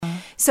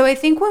So I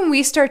think when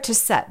we start to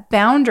set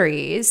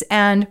boundaries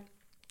and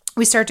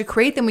we start to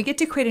create them, we get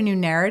to create a new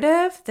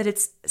narrative that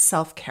it's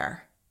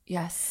self-care.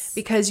 Yes.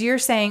 Because you're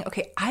saying,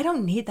 okay, I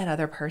don't need that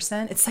other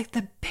person. It's like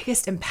the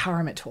biggest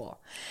empowerment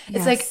tool.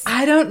 It's like,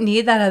 I don't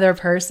need that other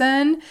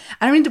person.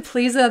 I don't need to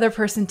please the other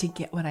person to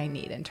get what I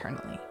need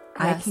internally.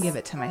 I can give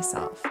it to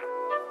myself.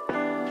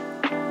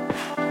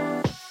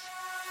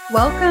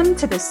 Welcome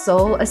to the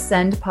Soul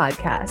Ascend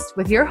podcast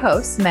with your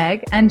hosts,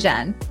 Meg and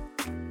Jen.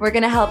 We're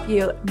going to help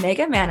you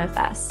mega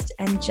manifest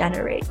and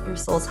generate your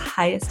soul's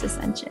highest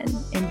ascension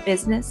in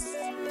business,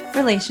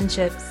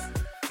 relationships,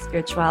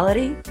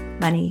 spirituality,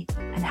 money,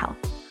 and health.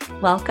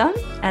 Welcome,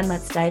 and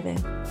let's dive in.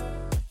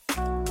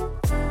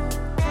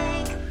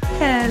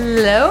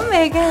 Hello,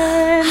 Megan.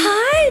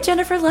 Hi,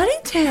 Jennifer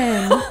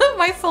Luddington.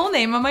 My full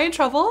name. Am I in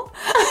trouble?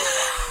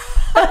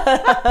 Did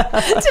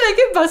I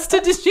get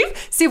busted? Did you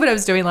see what I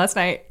was doing last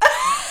night?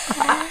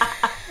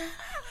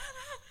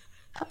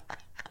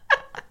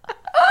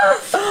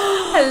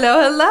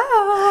 Hello.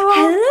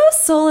 Hello,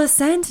 Soul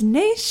Ascend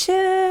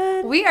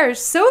Nation. We are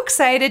so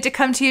excited to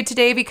come to you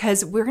today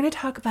because we're going to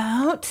talk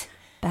about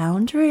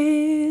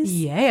boundaries.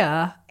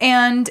 Yeah.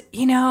 And,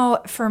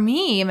 for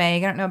me,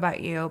 Meg, I don't know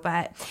about you,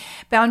 but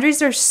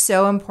boundaries are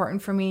so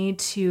important for me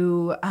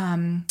to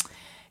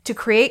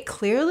create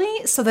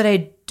clearly so that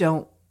I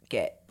don't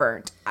get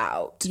burnt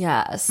out.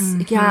 Yes.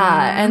 Mm-hmm.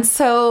 Yeah. And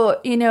so,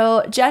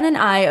 Jen and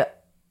I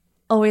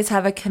always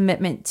have a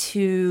commitment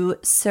to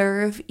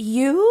serve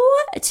you.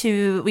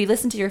 We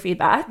listen to your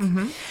feedback.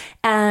 Mm-hmm.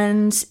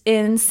 And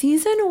in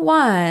season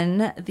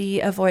 1, the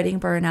Avoiding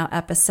Burnout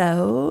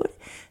episode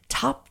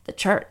topped the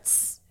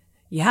charts.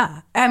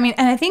 Yeah. And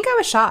I think I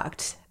was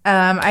shocked.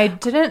 I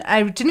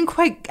didn't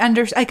quite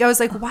understand. I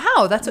was like,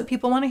 wow, that's what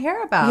people want to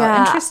hear about.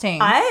 Yeah,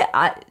 interesting.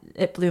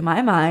 It blew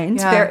my mind.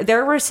 Yeah.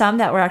 There were some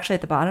that were actually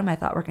at the bottom. I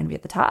thought were going to be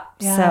at the top.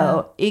 Yeah.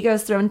 So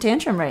ego's throwing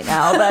tantrum right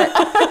now. But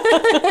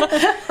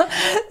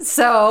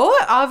so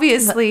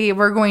obviously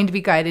we're going to be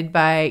guided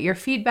by your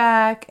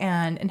feedback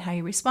and how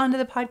you respond to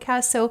the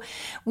podcast. So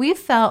we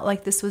felt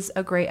like this was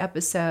a great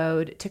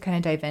episode to kind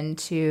of dive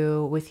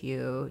into with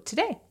you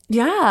today.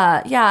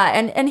 Yeah.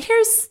 And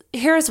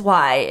here's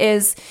why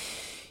is,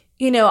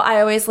 I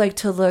always like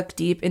to look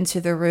deep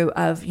into the root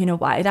of,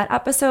 why that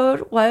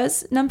episode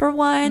was number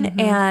 1. Mm-hmm.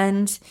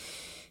 And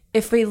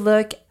if we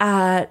look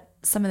at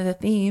some of the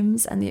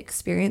themes and the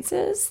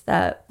experiences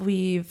that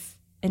we've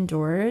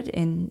endured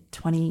in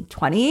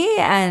 2020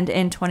 and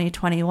in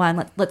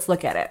 2021, let's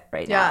look at it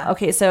right now.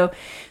 Okay, so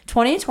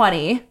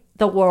 2020,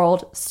 the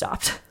world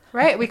stopped.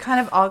 Right. We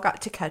kind of all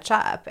got to catch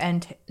up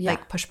and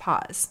push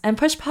pause.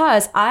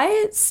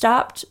 I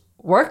stopped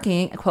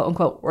working, quote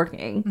unquote,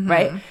 working, mm-hmm.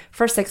 right,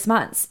 for 6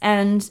 months.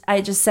 And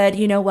I just said,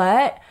 you know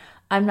what?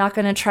 I'm not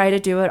going to try to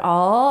do it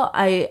all.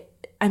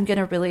 I'm going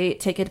to really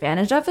take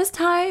advantage of this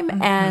time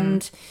mm-hmm.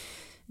 and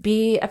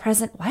be a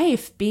present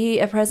wife, be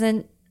a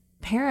present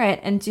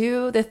parent, and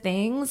do the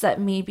things that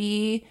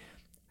maybe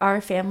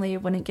our family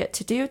wouldn't get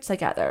to do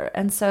together.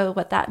 And so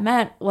what that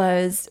meant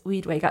was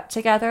we'd wake up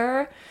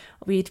together,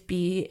 we'd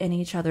be in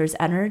each other's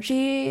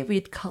energy,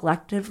 we'd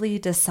collectively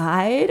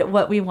decide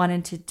what we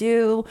wanted to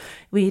do,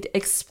 we'd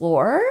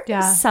explore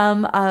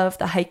some of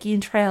the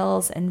hiking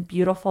trails and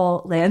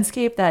beautiful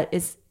landscape that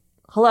is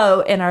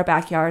in our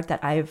backyard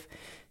that I've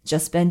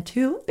just been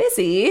too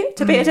busy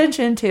to pay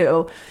attention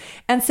to.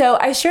 And so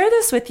I share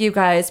this with you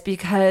guys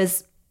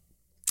because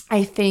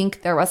I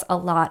think there was a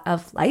lot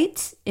of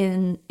light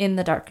in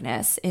the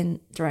darkness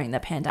during the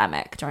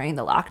pandemic, during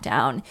the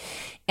lockdown.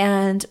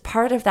 And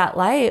part of that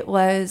light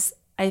was,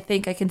 I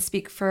think I can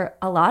speak for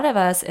a lot of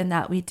us in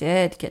that we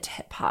did get to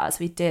hit pause.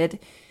 We did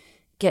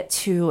get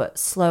to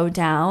slow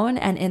down.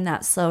 And in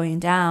that slowing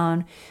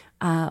down,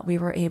 we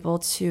were able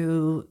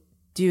to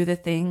do the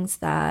things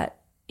that,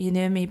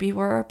 maybe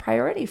were a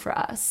priority for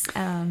us.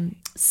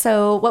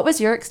 So what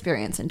was your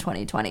experience in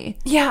 2020?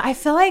 Yeah, I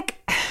feel like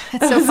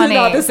it's so funny.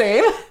 Not the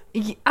same?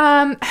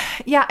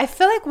 Yeah, I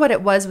feel like what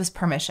it was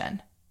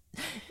permission.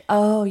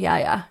 Oh,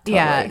 yeah. Totally.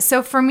 Yeah.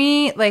 So for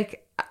me,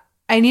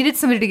 I needed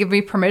somebody to give me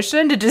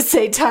permission to just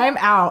say time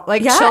out, chill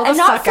the fuck out. And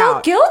not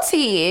feel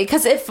guilty.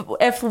 Because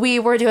if we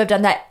were to have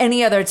done that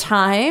any other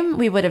time,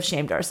 we would have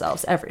shamed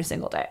ourselves every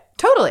single day.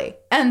 Totally.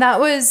 And that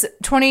was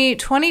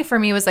 2020 for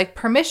me was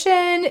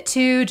permission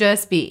to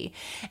just be.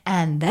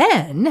 And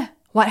then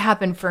what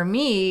happened for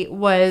me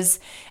was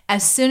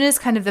as soon as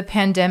kind of the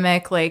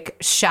pandemic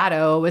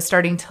shadow was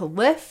starting to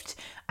lift,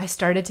 I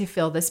started to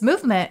feel this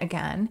movement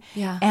again.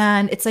 Yeah.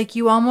 And it's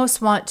you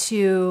almost want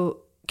to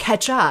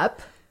catch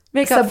up.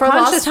 Make up for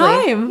lost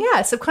time.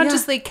 Yeah,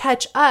 subconsciously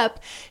catch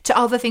up to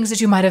all the things that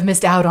you might have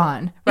missed out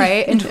on,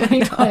 right, in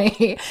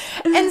 2020.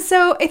 And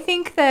so I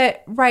think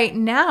that right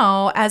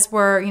now, as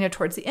we're,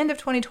 towards the end of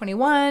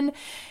 2021,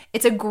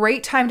 it's a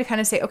great time to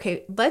kind of say,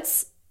 okay,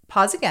 let's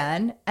pause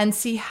again and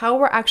see how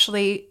we're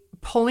actually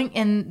pulling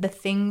in the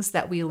things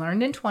that we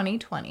learned in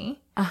 2020,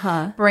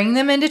 bring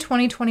them into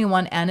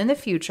 2021 and in the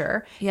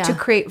future to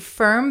create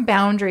firm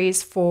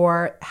boundaries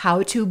for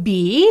how to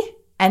be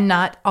and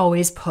not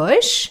always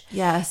push.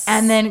 Yes.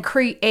 And then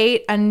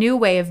create a new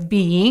way of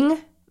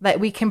being that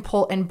we can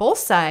pull in both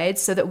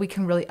sides so that we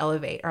can really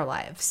elevate our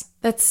lives.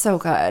 That's so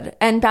good.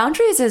 And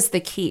boundaries is the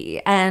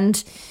key.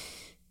 And,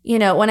 you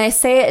know, when I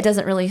say it, it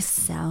doesn't really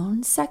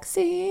sound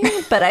sexy,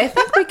 but I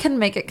think we can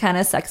make it kind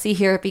of sexy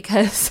here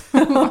because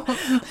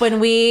when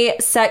we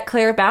set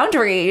clear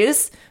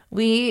boundaries,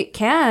 we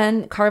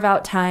can carve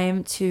out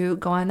time to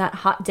go on that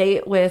hot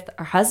date with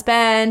our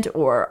husband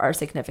or our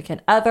significant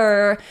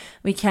other.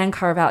 We can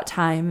carve out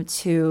time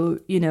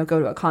to, you know, go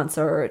to a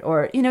concert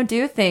or, you know,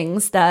 do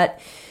things that,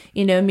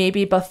 you know,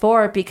 maybe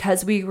before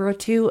because we were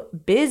too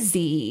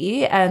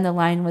busy and the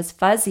line was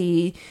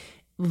fuzzy,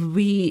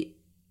 we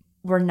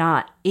were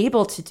not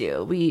able to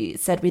do. We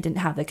said we didn't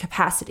have the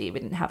capacity,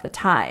 we didn't have the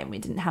time, we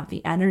didn't have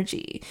the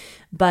energy.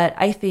 But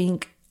I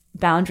think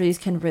boundaries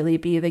can really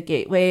be the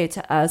gateway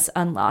to us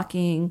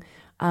unlocking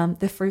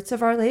the fruits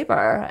of our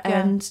labor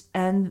and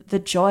the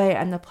joy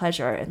and the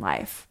pleasure in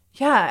life.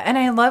 Yeah, and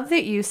I love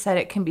that you said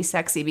it can be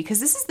sexy because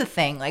this is the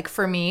thing. Like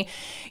for me,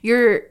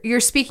 you're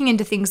speaking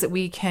into things that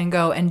we can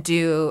go and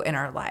do in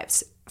our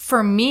lives.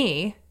 For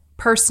me,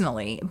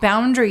 personally,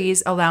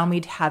 boundaries allow me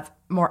to have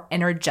more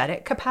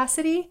energetic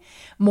capacity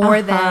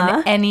more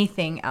than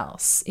anything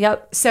else.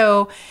 Yep.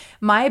 So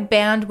my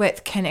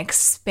bandwidth can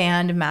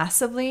expand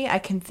massively. I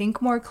can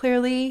think more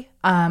clearly.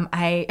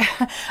 I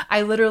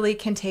literally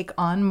can take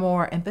on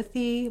more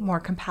empathy,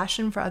 more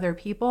compassion for other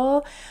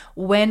people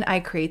when I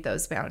create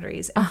those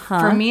boundaries. And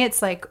for me,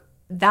 it's like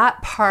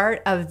that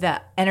part of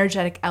the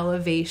energetic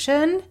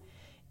elevation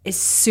is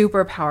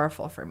super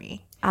powerful for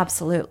me.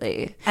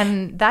 Absolutely.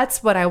 And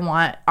that's what I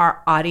want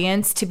our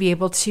audience to be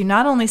able to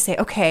not only say,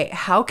 okay,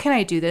 how can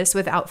I do this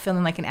without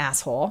feeling like an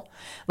asshole?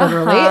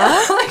 Literally.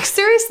 Like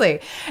seriously.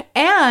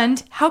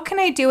 And how can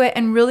I do it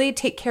and really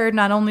take care of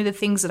not only the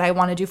things that I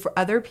want to do for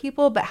other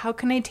people, but how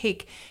can I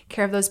take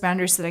care of those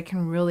boundaries so that I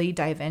can really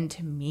dive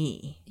into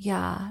me?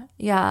 Yeah.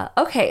 Yeah.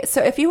 Okay.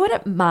 So if you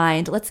wouldn't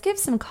mind, let's give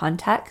some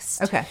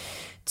context. Okay.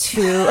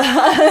 To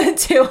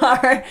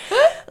our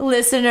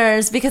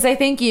listeners, because I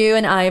think you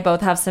and I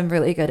both have some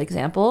really good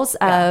examples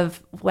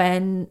of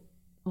when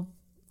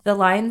the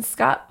lines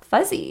got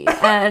fuzzy.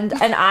 And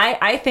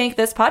I think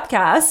this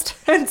podcast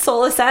and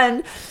Soul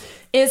Ascend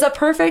is a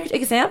perfect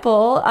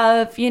example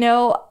of, you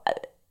know,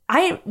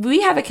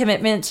 we have a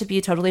commitment to be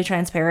totally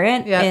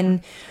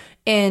transparent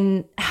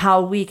in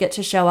how we get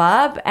to show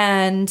up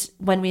and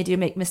when we do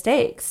make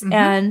mistakes.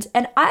 And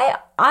I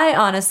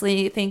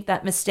honestly think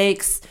that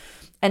mistakes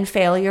and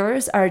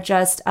failures are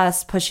just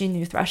us pushing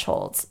new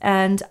thresholds.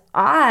 And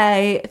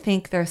I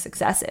think they're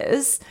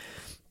successes.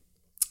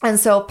 And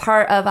so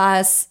part of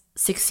us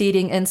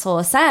succeeding in Soul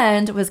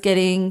Ascend was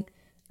getting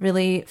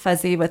really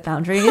fuzzy with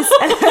boundaries.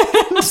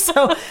 And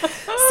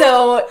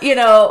so, you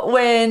know,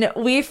 when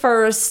we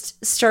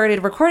first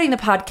started recording the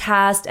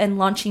podcast and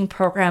launching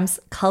programs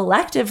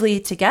collectively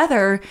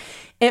together,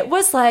 it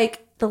was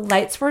like the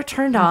lights were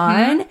turned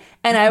on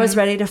and I was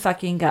ready to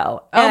fucking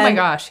go. Oh my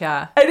gosh,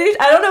 yeah. I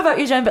don't know about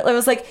you, Jen, but it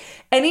was like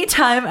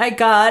anytime I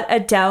got a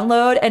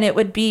download and I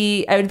would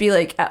be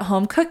like at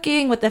home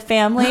cooking with the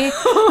family.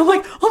 I'm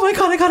like, oh my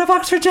God, I got a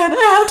box for Jen. I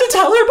have to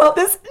tell her about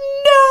this.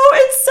 No,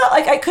 it's so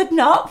like I could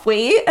not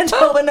wait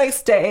until the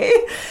next day.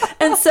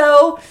 And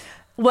so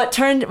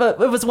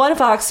it was one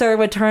Voxer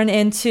would turn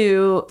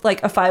into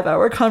like a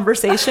 5-hour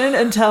conversation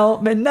until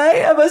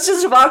midnight of us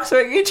just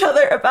Voxering each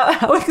other about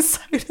how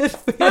excited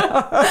we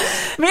are.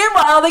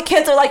 Meanwhile, the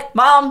kids are like,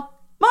 Mom,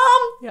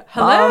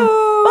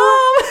 hello,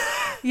 Mom.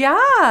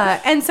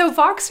 Yeah. And so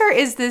Voxer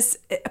is this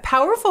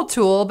powerful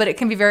tool, but it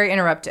can be very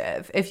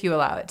interruptive if you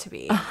allow it to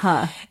be.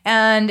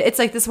 And it's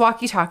like this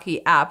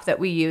walkie-talkie app that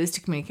we use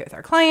to communicate with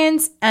our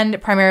clients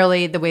and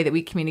primarily the way that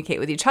we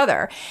communicate with each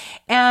other.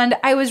 And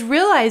I was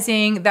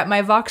realizing that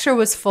my Voxer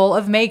was full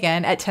of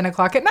Megan at 10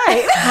 o'clock at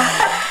night.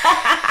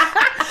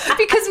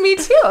 Because me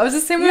too. I was the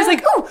same way. I was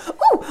like,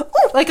 ooh,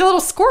 like a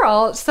little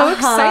squirrel. So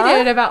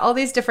excited about all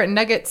these different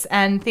nuggets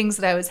and things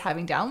that I was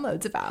having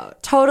downloads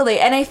about. Totally.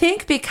 And I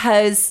think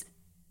because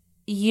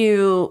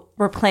you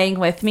were playing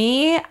with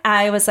me,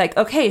 I was like,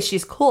 okay,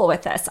 she's cool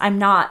with this. I'm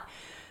not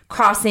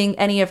crossing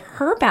any of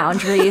her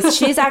boundaries.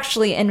 She's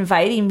actually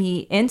inviting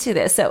me into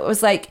this. So it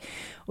was like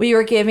we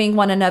were giving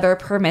one another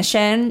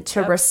permission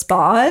to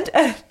respond.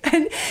 And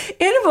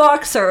in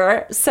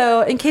Voxer,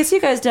 so in case you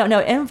guys don't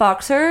know, in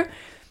Voxer,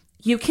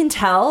 you can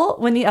tell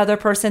when the other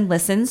person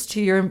listens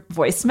to your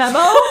voice memo.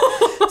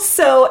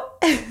 So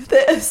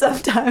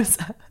sometimes,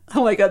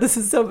 oh my God, this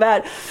is so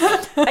bad.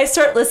 I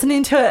start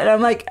listening to it and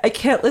I'm like, I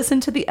can't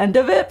listen to the end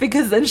of it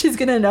because then she's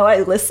going to know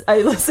I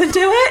listened to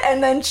it.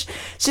 And then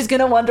she's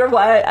going to wonder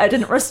why I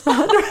didn't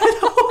respond right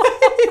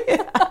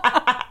away.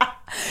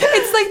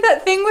 It's like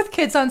that thing with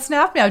kids on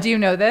Snap now. Do you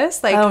know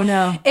this? Like, oh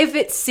no. If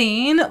it's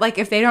seen, like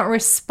if they don't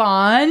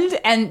respond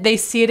and they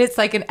see it, it's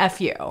like an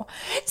F you.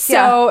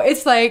 So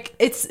it's like,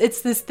 it's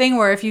this thing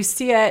where if you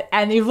see it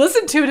and you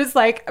listen to it, it's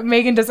like,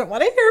 Megan doesn't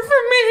want to hear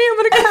from me. I'm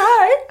going to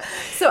cry.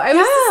 So I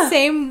was the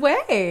same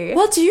way.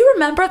 Well, do you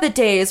remember the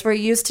days where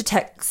you used to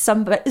text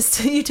somebody,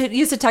 you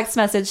used to text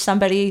message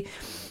somebody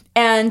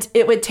and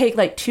it would take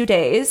like 2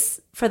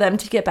 days for them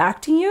to get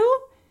back to you?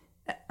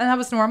 And that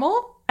was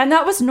normal? And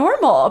that was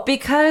normal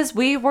because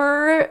we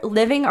were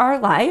living our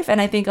life. And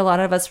I think a lot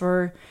of us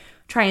were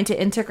trying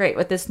to integrate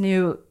with this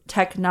new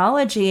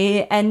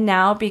technology. And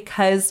now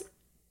because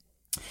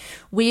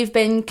we've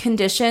been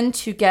conditioned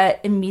to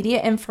get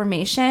immediate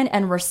information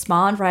and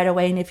respond right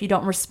away. And if you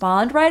don't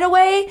respond right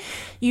away,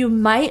 you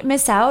might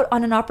miss out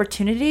on an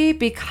opportunity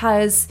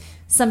because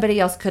somebody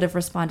else could have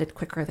responded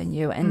quicker than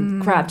you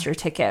and grabbed your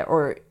ticket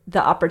or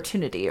the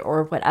opportunity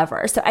or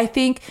whatever. So I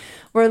think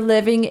we're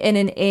living in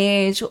an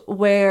age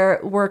where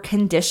we're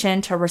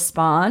conditioned to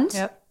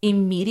respond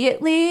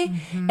immediately.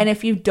 And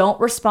if you don't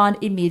respond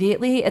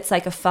immediately, it's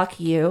like a fuck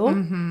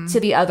you to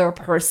the other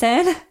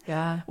person,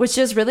 which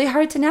is really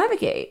hard to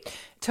navigate.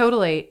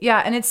 Totally.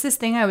 Yeah. And it's this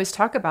thing I always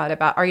talk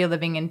about are you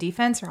living in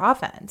defense or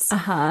offense?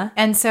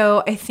 And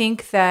so I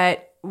think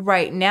that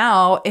right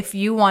now, if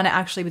you want to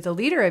actually be the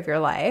leader of your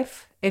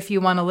life, if you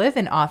want to live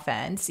in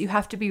offense, you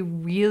have to be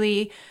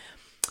really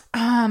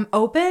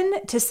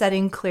open to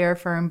setting clear,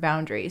 firm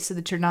boundaries so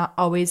that you're not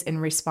always in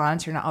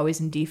response. You're not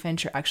always in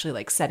defense. You're actually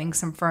like setting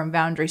some firm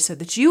boundaries so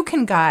that you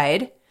can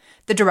guide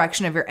the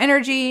direction of your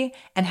energy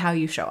and how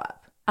you show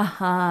up.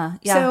 Yeah.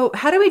 So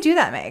how do we do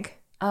that, Meg?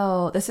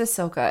 Oh, this is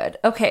so good.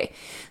 Okay.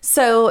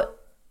 So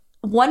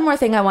one more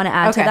thing I want to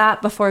add to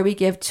that before we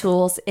give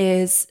tools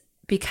is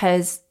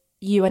because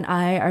you and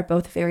I are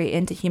both very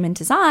into human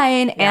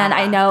design. And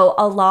I know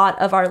a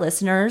lot of our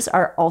listeners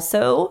are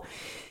also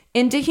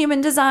into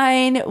human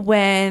design.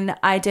 When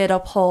I did a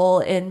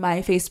poll in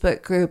my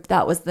Facebook group,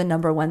 that was the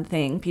number one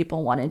thing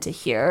people wanted to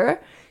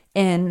hear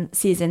in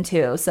season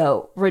 2.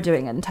 So we're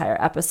doing an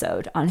entire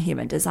episode on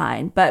human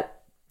design.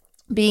 But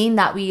being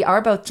that we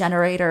are both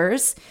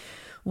generators,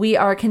 we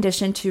are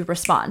conditioned to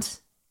respond.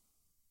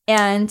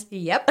 And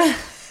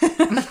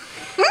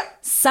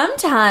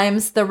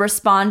sometimes the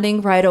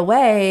responding right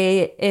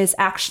away is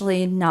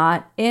actually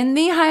not in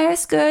the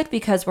highest good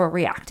because we're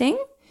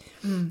reacting.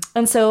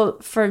 And so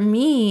for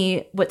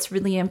me, what's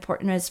really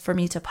important is for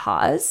me to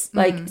pause.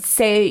 Like,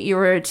 say you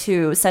were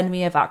to send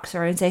me a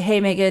Voxer and say,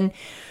 hey, Megan,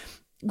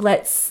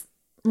 let's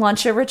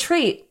launch a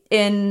retreat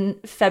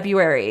in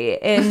February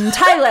in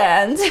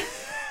Thailand.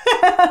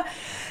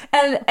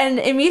 And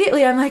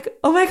immediately I'm like,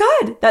 oh my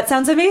God, that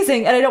sounds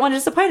amazing. And I don't want to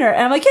disappoint her.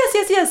 And I'm like,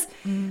 yes.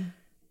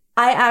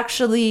 I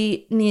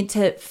actually need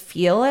to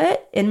feel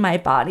it in my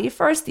body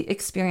first, the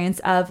experience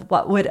of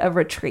what would a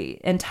retreat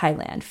in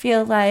Thailand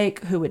feel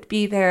like, who would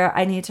be there.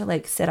 I need to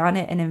like sit on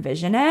it and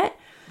envision it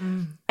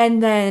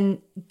and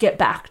then get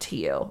back to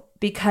you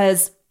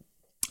because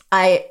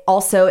I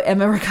also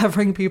am a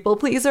recovering people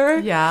pleaser.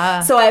 Yeah.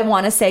 So I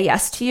want to say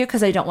yes to you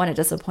because I don't want to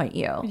disappoint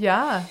you.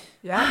 Yeah.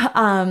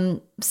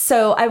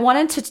 So I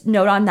wanted to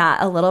note on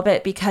that a little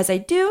bit because I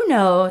do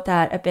know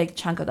that a big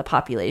chunk of the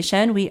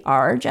population, we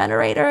are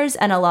generators,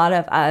 and a lot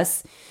of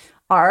us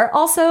are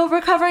also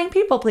recovering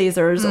people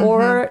pleasers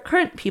or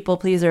current people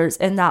pleasers,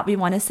 in that we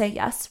want to say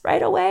yes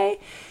right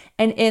away.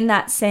 And in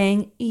that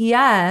saying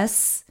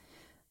yes,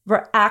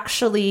 we're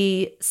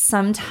actually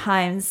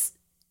sometimes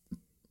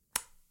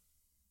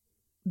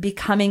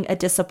becoming a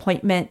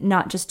disappointment,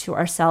 not just to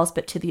ourselves,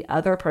 but to the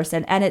other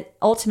person. And it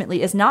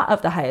ultimately is not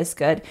of the highest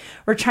good.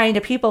 We're trying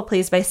to people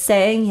please by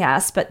saying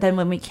yes, but then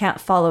when we can't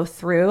follow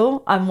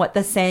through on what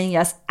the saying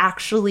yes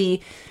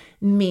actually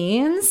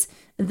means,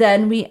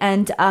 then we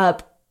end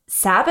up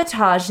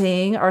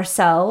sabotaging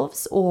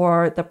ourselves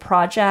or the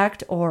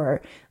project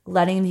or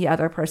letting the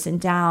other person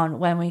down,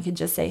 when we can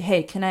just say,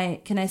 hey, can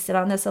I sit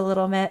on this a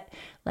little bit?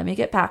 Let me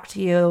get back to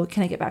you.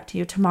 Can I get back to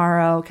you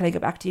tomorrow? Can I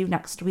get back to you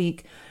next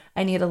week?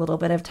 I need a little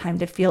bit of time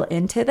to feel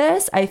into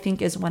this, I think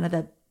is one of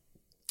the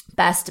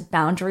best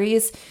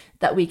boundaries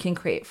that we can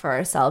create for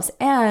ourselves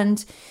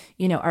and,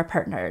 you know, our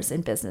partners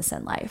in business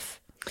and life.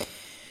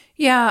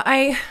 Yeah,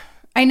 I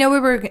know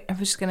I was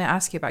just going to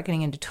ask you about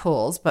getting into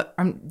tools, but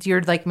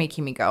you're like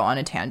making me go on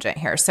a tangent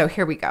here. So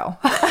here we go.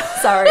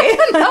 Sorry.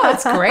 No,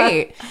 it's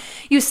great.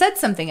 You said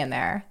something in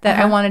there that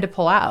I wanted to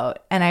pull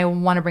out and I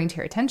want to bring to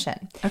your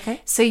attention.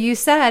 Okay. So you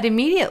said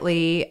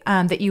immediately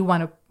that you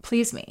want to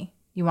please me.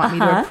 You want me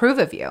to approve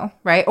of you,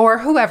 right? Or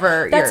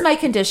whoever. That's my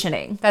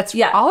conditioning. That's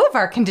all of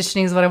our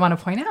conditioning is what I want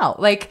to point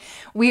out. Like,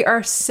 we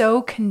are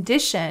so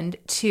conditioned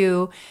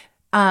to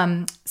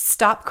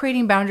stop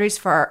creating boundaries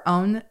for our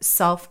own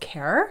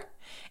self-care,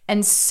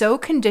 and so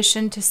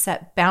conditioned to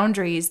set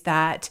boundaries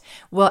that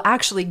will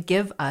actually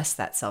give us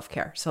that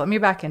self-care. So let me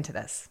back into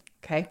this,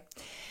 okay?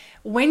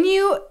 When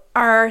you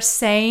are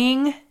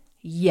saying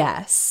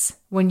yes,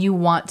 when you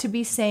want to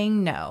be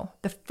saying no,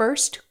 the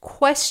first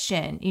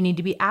question you need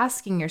to be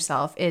asking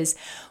yourself is,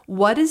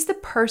 what is the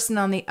person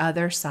on the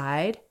other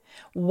side?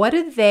 What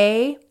do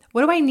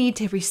I need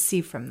to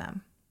receive from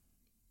them?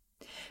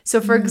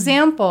 So for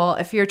example,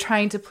 if you're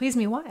trying to please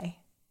me, why?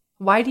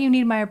 Why do you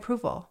need my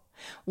approval?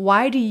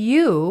 Why do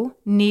you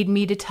need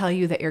me to tell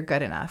you that you're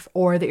good enough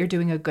or that you're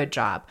doing a good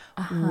job?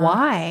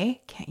 Why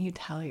can't you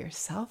tell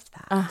yourself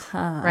that?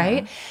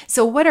 Right?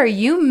 So what are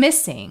you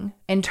missing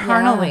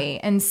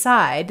internally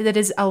inside that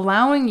is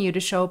allowing you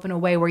to show up in a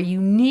way where you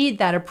need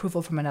that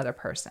approval from another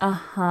person?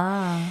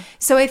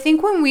 So I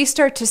think when we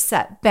start to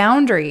set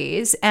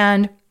boundaries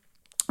and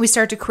we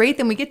start to create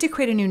them, we get to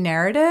create a new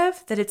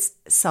narrative that it's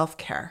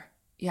self-care.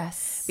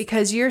 Yes.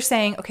 Because you're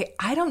saying, okay,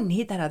 I don't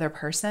need that other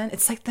person.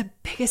 It's like the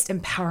biggest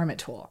empowerment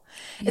tool.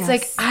 It's Yes.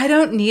 like, I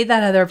don't need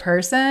that other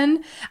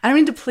person. I don't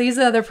need to please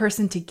the other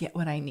person to get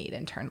what I need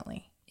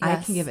internally. I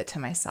Yes. can give it to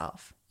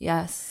myself.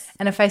 Yes.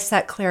 And if I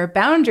set clear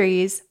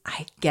boundaries,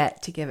 I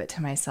get to give it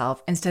to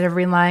myself instead of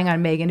relying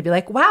on Megan to be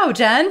like, wow,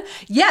 Jen,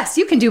 yes,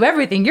 you can do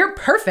everything. You're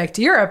perfect.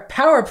 You're a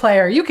power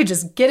player. You could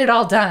just get it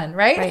all done,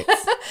 right? Right.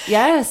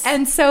 Yes.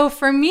 And so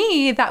for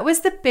me, that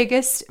was the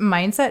biggest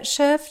mindset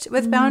shift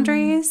with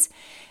boundaries.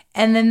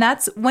 And then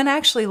that's when I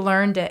actually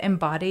learned it,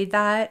 embodied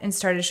that, and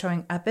started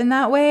showing up in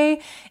that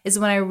way, is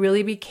when I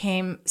really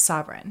became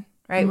sovereign,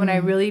 right? When I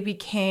really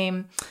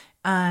became,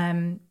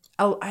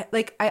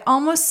 I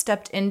almost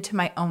stepped into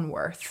my own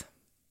worth.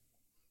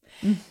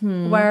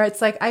 Where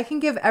it's like, I can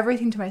give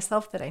everything to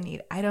myself that I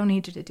need. I don't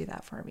need you to do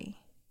that for me.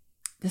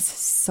 This is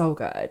so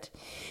good.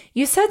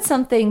 You said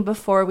something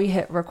before we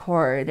hit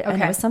record, and it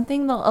Okay. was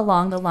something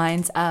along the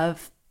lines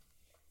of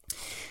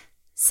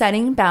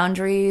setting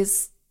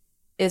boundaries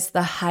is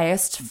the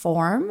highest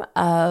form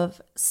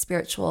of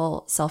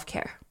spiritual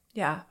self-care.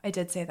 Yeah, I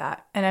did say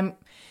that. And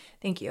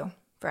thank you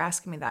for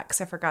asking me that,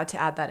 because I forgot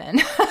to add that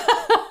in.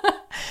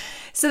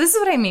 So this is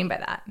what I mean by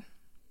that.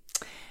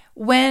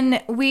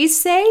 When we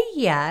say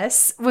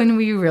yes, when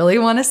we really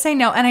want to say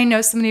no, and I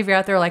know so many of you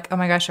out there are like, oh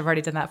my gosh, I've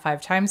already done that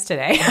 5 times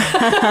today,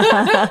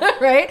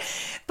 right?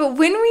 But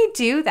when we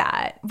do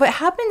that, what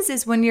happens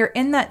is when you're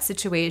in that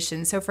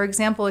situation, so for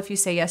example, if you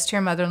say yes to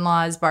your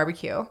mother-in-law's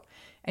barbecue,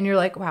 and you're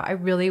like, wow, I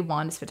really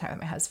want to spend time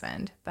with my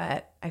husband,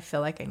 but I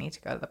feel like I need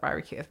to go to the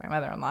barbecue with my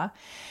mother-in-law.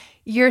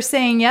 You're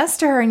saying yes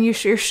to her, and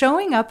you're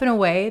showing up in a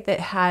way that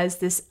has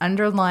this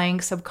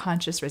underlying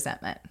subconscious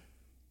resentment.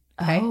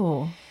 Okay.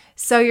 Oh.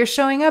 So you're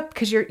showing up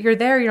because you're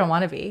there. You don't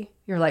want to be.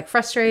 You're like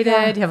frustrated.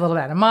 Yeah. You have a little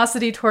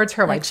animosity towards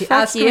her. Why did she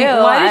Fuck ask you. me?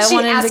 Why did I she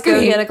wanted ask to go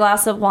me? get a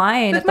glass of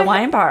wine at the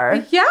wine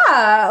bar.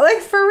 Yeah,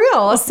 like for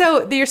real.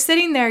 So you're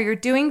sitting there, you're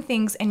doing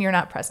things, and you're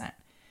not present.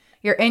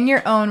 You're in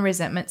your own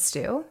resentment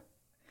stew,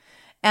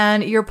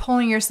 and you're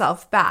pulling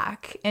yourself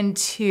back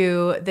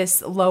into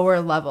this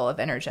lower level of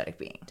energetic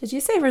being. Did you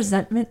say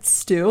resentment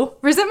stew?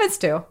 Resentment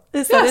stew.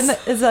 Is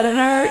Yes. that in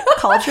our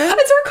cauldron?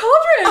 It's our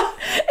cauldron.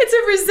 It's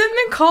a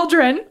resentment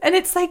cauldron. And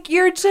it's like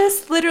you're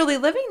just literally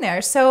living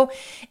there. So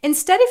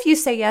instead, if you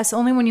say yes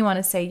only when you want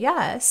to say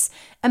yes,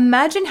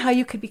 imagine how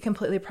you could be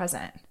completely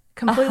present,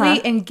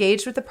 completely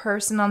engaged with the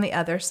person on the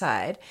other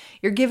side.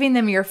 You're giving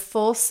them your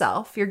full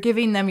self. You're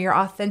giving them your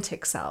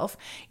authentic self.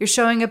 You're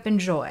showing up in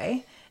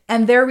joy.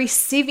 And they're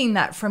receiving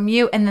that from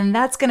you. And then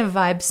that's going to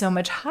vibe so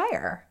much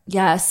higher.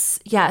 Yes,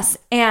 yes.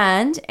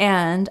 And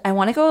I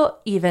want to go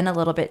even a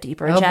little bit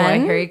deeper, Oh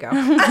Jen. boy, here you go.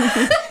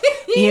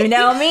 You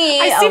know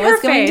me. I see always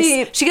her going face.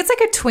 deep. She gets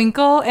like a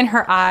twinkle in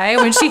her eye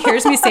when she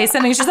hears me say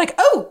something. She's like,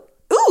 oh,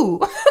 ooh.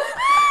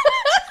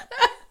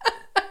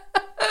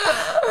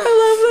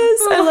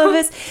 I love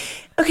this.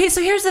 Okay,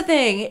 so here's the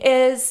thing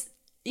is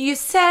you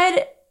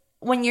said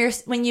when you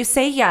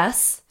say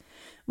yes,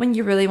 when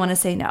you really want to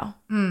say no.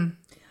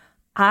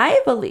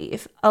 I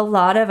believe a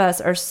lot of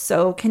us are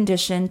so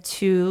conditioned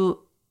to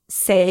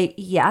say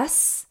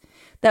yes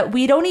that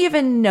we don't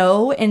even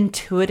know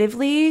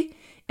intuitively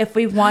if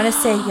we want to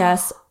say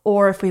yes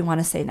or if we want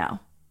to say no.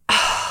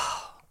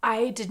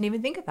 I didn't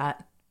even think of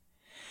that.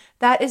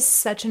 That is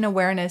such an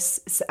awareness.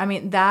 I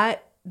mean,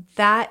 that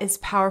is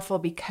powerful,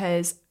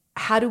 because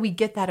how do we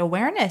get that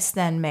awareness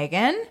then,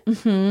 Megan?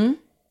 Yeah.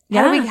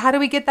 How do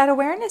we get that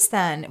awareness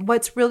then?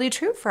 What's really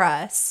true for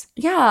us?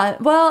 Yeah.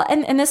 Well,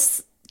 and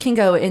this can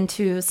go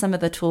into some of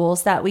the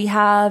tools that we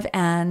have,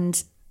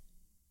 and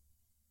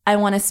I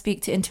want to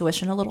speak to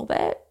intuition a little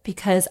bit,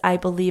 because I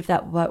believe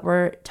that what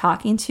we're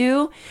talking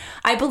to,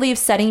 I believe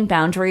setting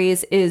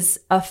boundaries is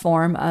a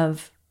form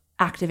of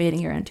activating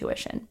your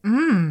intuition.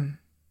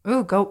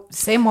 Ooh, go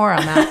say more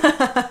on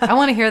that. I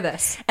want to hear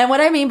this. And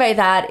what I mean by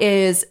that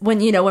is when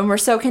we're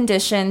so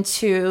conditioned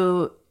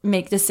to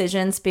make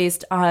decisions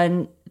based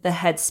on the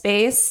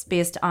headspace,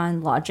 based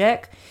on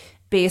logic,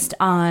 based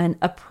on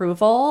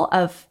approval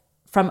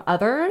from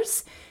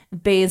others,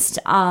 based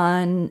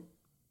on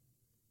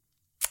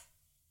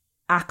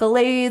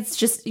accolades,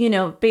 just,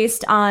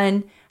 based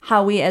on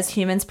how we as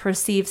humans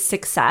perceive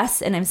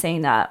success. And I'm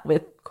saying that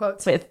with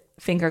Quotes. with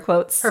finger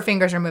quotes. Her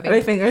fingers are moving.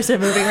 My fingers are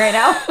moving right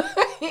now.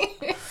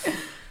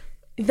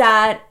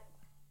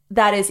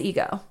 That is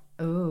ego.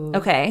 Ooh.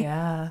 Okay.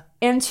 Yeah.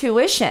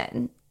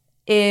 Intuition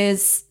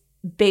is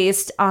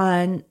based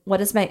on, what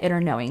does my inner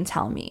knowing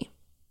tell me?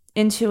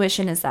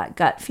 Intuition is that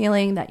gut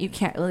feeling that you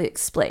can't really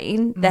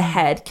explain. The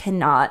head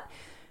cannot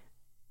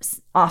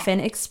often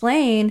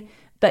explain,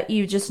 but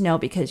you just know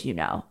because you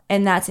know.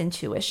 And that's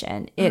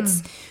intuition.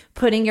 It's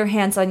putting your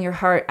hands on your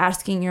heart,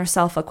 asking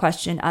yourself a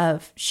question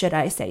of, should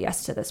I say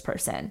yes to this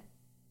person?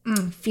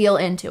 Feel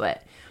into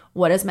it.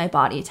 What does my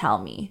body tell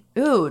me?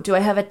 Ooh, do I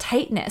have a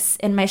tightness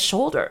in my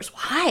shoulders?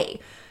 Why?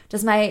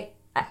 Does my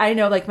I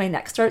know like my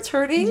neck starts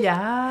hurting.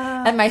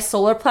 Yeah. And my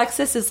solar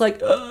plexus is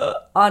like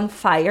on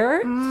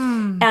fire.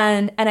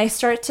 And I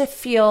start to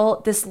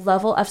feel this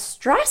level of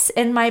stress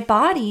in my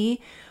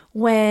body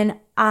when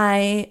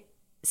I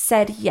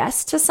said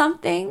yes to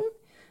something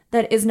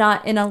that is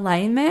not in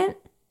alignment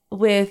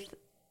with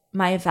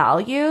my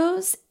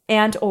values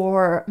and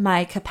or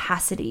my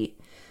capacity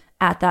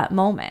at that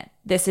moment.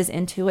 This is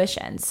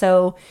intuition.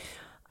 So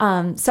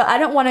I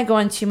don't want to go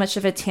on too much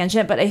of a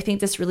tangent, but I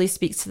think this really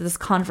speaks to this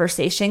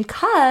conversation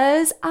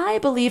because I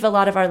believe a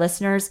lot of our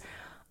listeners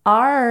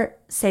are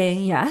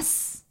saying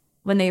yes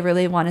when they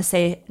really want to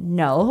say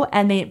no,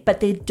 but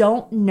they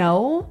don't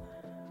know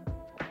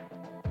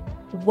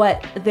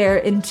what their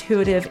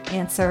intuitive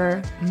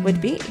answer would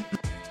be.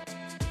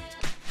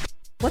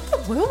 What the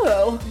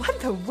woo-woo? What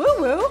the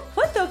woo-woo?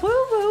 What the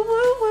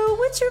woo-woo,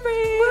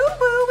 witchery?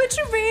 Woo-woo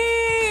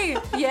witchery!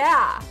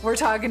 Yeah, we're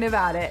talking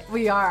about it.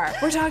 We are.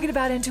 We're talking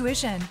about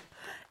intuition.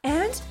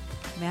 And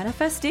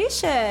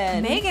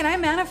manifestation. Megan, I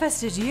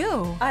manifested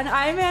you. And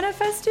I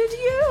manifested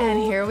you.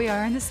 And here we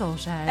are in the soul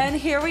shed. And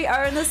here we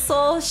are in the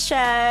soul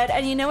shed.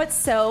 And you know what's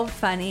so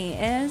funny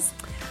is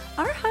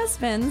our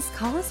husbands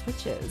call us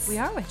witches. We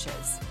are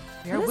witches.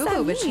 We are What does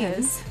woo-woo that mean?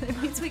 witches.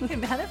 It means we can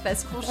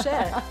manifest cool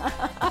shit.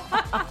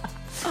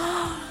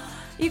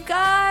 You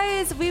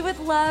guys, we would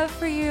love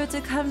for you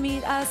to come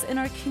meet us in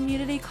our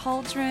community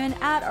cauldron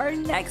at our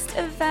next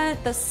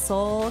event, the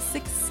Soul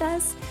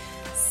Success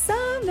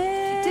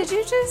Summit. Did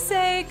you just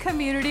say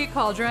community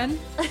cauldron?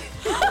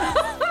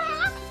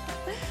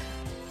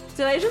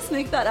 Did I just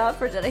make that up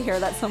or did I hear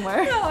that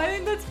somewhere? No, I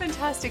think that's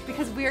fantastic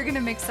because we are going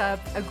to mix up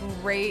a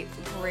great,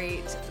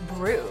 great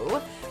brew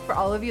for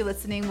all of you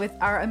listening with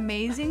our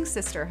amazing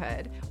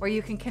sisterhood where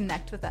you can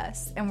connect with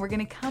us. And we're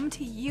going to come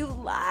to you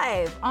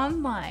live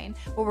online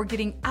where we're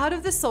getting out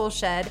of the soul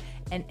shed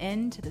and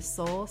into the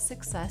Soul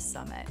Success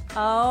Summit.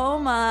 Oh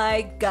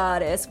my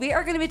goddess. We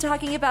are going to be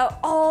talking about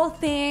all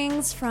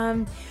things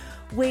from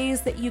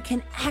ways that you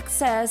can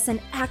access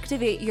and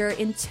activate your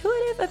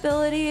intuitive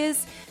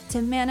abilities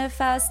to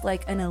manifest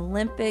like an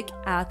Olympic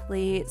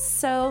athlete.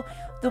 So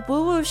the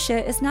woo-woo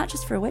shit is not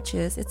just for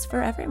witches, it's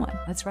for everyone.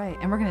 That's right.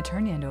 And we're going to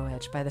turn you into a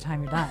witch by the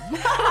time you're done.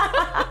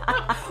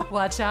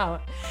 Watch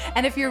out.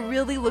 And if you're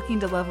really looking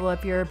to level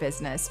up your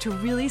business, to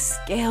really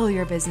scale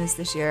your business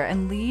this year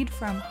and lead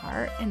from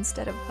heart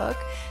instead of hook,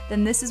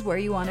 then this is where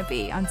you want to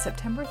be on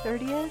September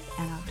 30th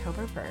and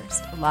October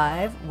 1st,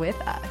 live with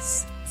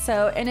us.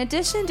 So in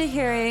addition to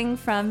hearing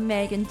from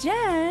Meg and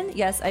Jen,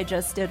 yes, I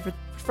just did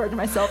refer to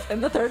myself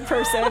in the third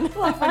person.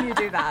 Love when you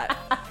do that.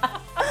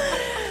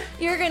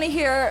 You're going to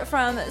hear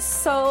from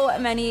so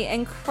many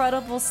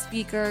incredible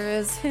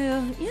speakers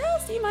who,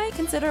 yes, you might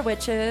consider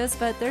witches,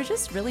 but they're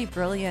just really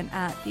brilliant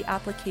at the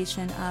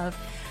application of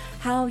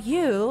how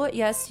you,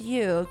 yes,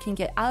 you, can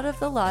get out of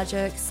the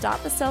logic,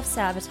 stop the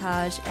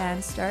self-sabotage,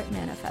 and start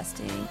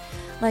manifesting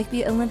like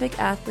the Olympic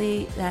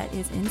athlete that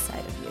is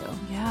inside of you.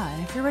 Yeah,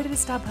 and if you're ready to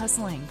stop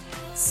hustling,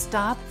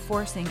 stop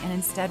forcing, and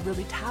instead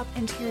really tap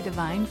into your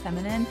divine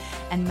feminine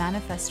and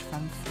manifest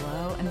from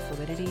flow and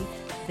fluidity,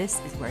 this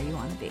is where you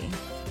want to be.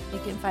 You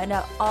can find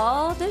out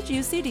all the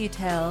juicy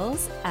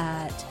details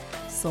at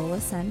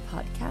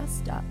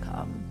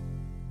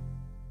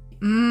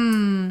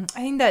soulascendpodcast.com. I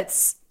think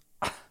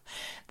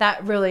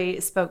that really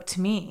spoke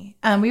to me.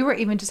 We were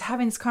even just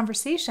having this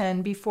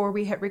conversation before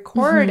we hit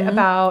record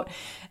about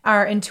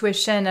our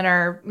intuition and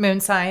our moon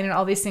sign and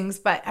all these things.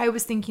 But I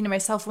was thinking to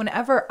myself,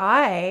 whenever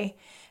I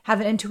have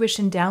an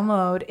intuition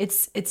download,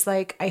 it's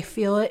like I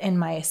feel it in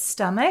my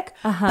stomach,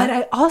 but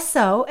I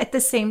also at the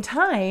same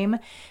time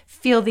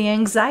feel the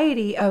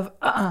anxiety of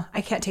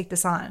I can't take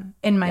this on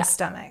in my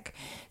stomach.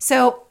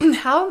 So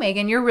how,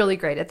 Megan, you're really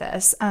great at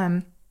this.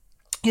 You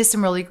have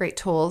some really great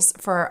tools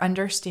for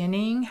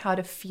understanding how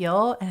to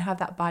feel and have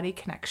that body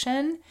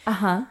connection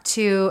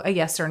to a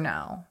yes or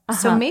no.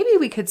 So maybe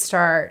we could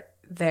start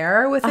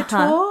there with a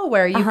tool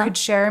where you could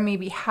share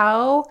maybe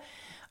how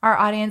our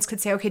audience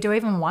could say, okay, do I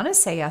even want to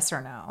say yes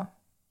or no?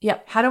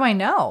 Yep. How do I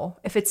know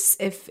if it's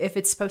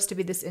supposed to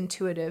be this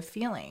intuitive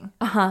feeling?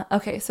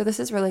 Okay, so this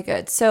is really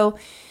good. So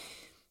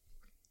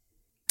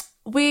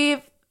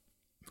we've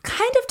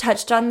kind of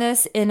touched on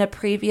this in a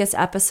previous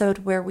episode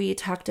where we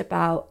talked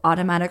about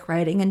automatic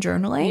writing and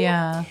journaling.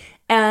 Yeah.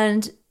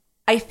 And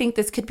I think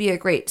this could be a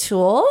great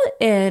tool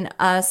in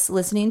us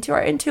listening to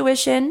our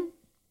intuition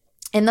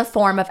in the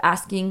form of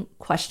asking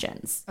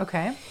questions.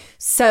 Okay.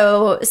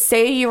 So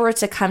say you were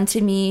to come to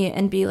me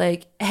and be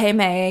like, hey,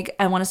 Meg,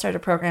 I want to start a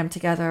program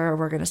together.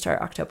 We're going to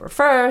start October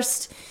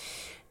 1st.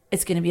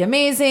 It's going to be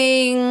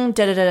amazing.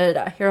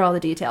 Here are all the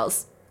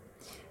details.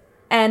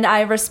 And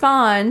I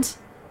respond,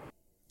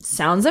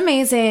 sounds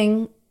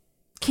amazing.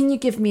 Can you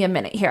give me a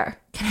minute here?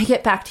 Can I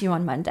get back to you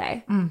on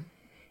Monday?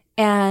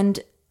 And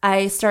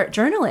I start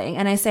journaling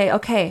and I say,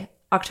 okay,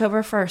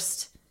 October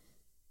 1st,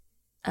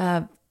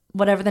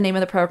 whatever the name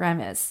of the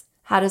program is,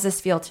 how does this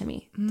feel to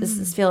me? Does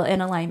this feel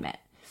in alignment?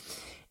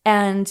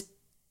 And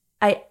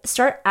I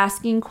start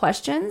asking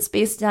questions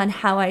based on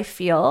how I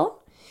feel.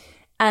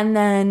 And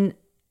then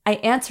I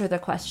answer the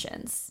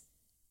questions.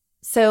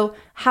 So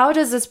how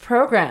does this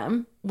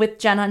program with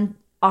Jen on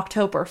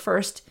October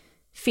 1st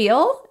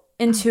feel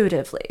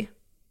intuitively?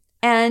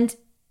 And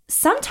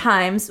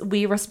sometimes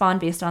we respond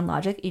based on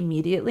logic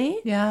immediately.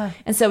 Yeah.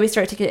 And so we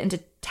start to get into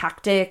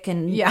tactic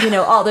and,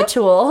 all the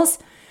tools.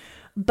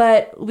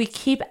 But we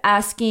keep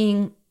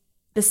asking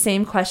the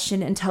same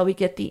question until we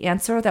get the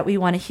answer that we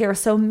want to hear.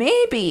 So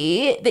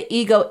maybe the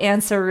ego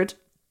answered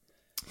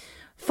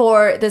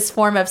for this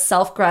form of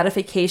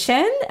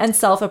self-gratification and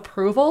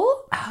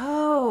self-approval.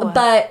 Oh.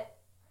 But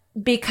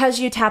because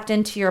you tapped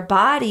into your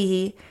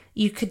body,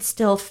 you could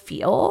still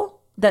feel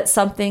that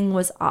something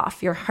was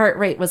off. Your heart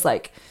rate was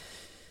like,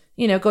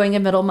 going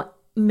a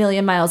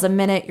million miles a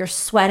minute. You're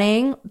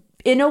sweating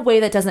in a way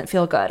that doesn't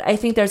feel good. I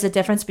think there's a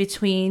difference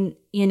between,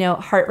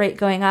 heart rate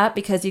going up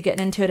because you get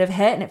an intuitive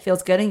hit and it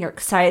feels good and you're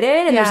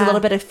excited and there's a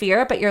little bit of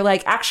fear, but you're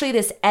like, actually,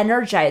 this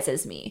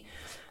energizes me.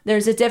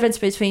 There's a difference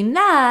between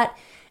that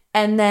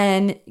and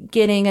then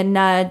getting a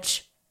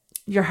nudge,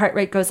 your heart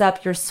rate goes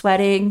up, you're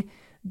sweating,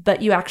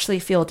 but you actually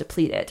feel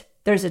depleted.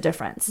 There's a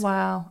difference.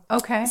 Wow.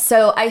 Okay.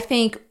 So I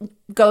think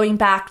going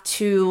back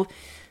to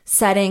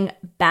setting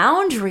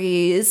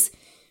boundaries,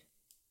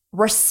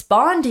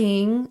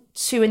 responding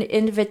to an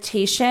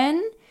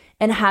invitation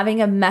and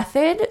having a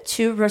method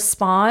to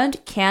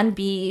respond can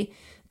be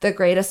the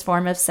greatest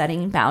form of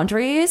setting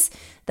boundaries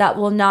that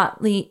will not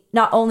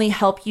only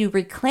help you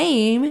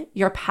reclaim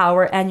your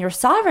power and your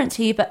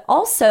sovereignty, but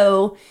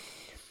also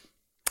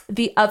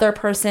the other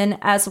person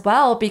as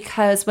well.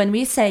 Because when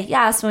we say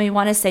yes, when we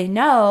want to say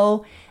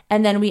no,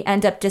 and then we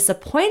end up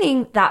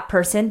disappointing that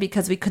person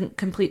because we couldn't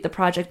complete the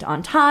project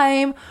on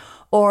time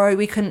or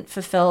we couldn't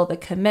fulfill the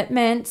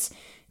commitment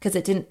because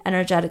it didn't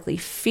energetically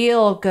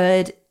feel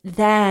good,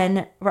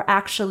 then we're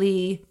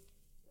actually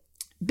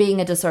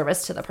being a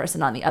disservice to the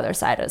person on the other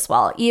side as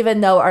well. Even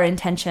though our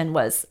intention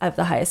was of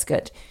the highest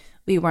good,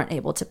 we weren't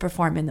able to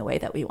perform in the way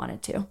that we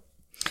wanted to.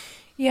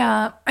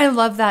 Yeah, I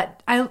love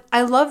that.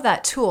 I love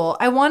that tool.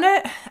 I want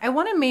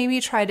to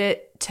maybe try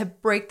to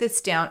break this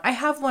down. I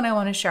have one I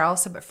want to share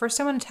also, but first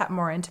I want to tap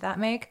more into that,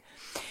 Meg.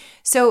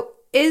 So,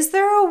 is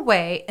there a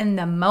way in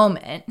the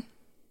moment,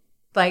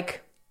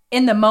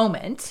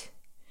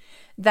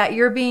 that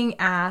you're being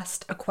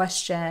asked a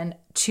question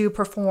to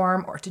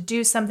perform or to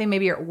do something,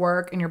 maybe you're at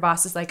work and your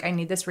boss is like, I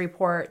need this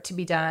report to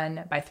be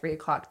done by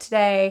 3:00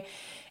 today.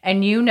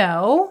 And you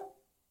know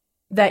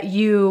that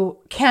you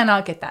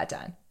cannot get that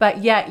done,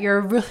 but yet you're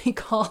really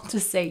called to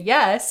say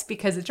yes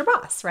because it's your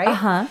boss, right?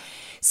 Uh-huh.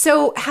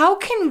 So how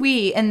can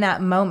we in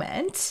that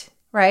moment,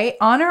 right,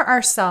 honor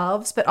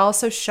ourselves, but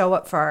also show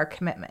up for our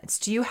commitments?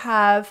 Do you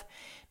have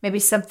maybe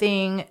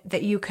something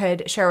that you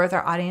could share with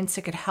our audience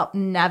that could help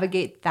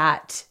navigate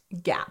that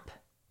gap?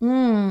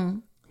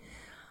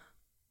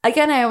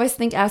 Again, I always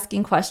think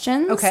asking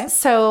questions. Okay.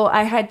 So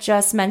I had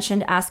just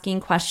mentioned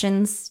asking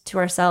questions to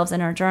ourselves in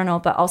our journal,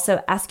 but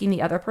also asking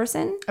the other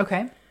person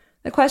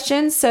the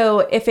question. So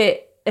if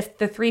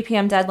the 3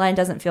 p.m. deadline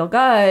doesn't feel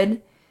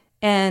good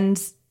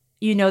and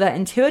you know that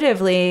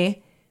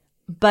intuitively,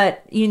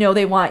 but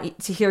they want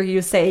to hear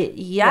you say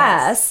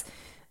yes.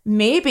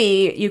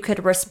 Maybe you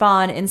could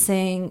respond in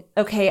saying,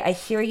 okay, I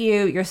hear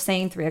you. You're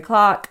saying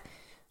 3:00.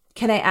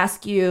 Can I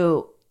ask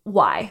you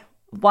why?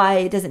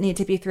 Why does it need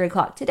to be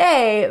 3:00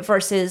 today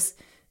versus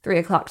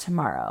 3:00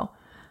 tomorrow?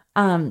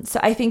 So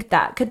I think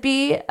that could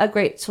be a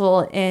great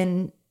tool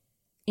in,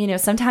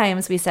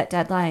 sometimes we set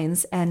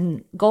deadlines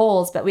and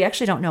goals, but we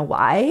actually don't know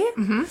why.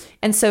 Mm-hmm.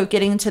 And so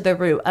getting to the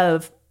root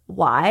of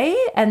why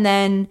and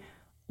then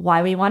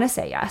why we want to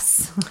say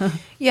yes.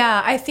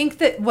 Yeah, I think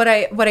that what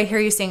I hear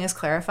you saying is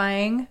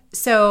clarifying.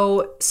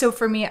 So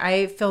for me,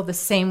 I feel the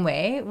same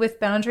way with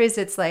boundaries.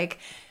 It's like,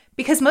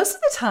 because most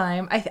of the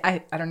time,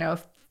 I don't know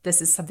if this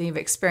is something you've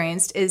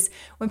experienced, is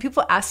when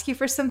people ask you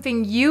for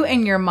something, you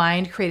in your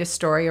mind create a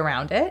story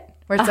around it.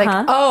 Where it's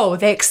like, oh,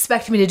 they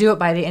expect me to do it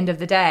by the end of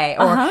the day.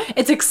 Or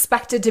it's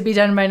expected to be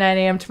done by 9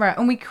 a.m. tomorrow.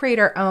 And we create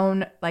our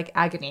own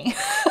agony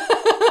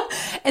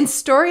and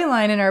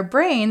storyline in our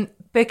brain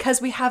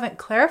because we haven't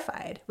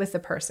clarified with the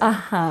person.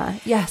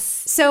 Yes.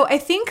 So I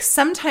think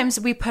sometimes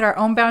we put our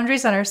own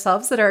boundaries on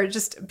ourselves that are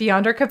just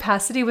beyond our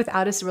capacity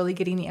without us really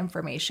getting the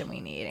information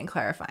we need and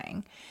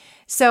clarifying.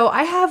 So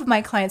I have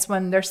my clients,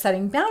 when they're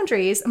setting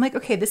boundaries, I'm like,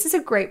 okay, this is a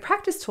great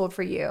practice tool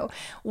for you.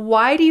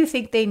 Why do you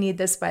think they need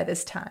this by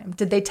this time?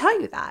 Did they tell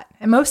you that?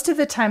 And most of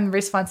the time the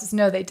response is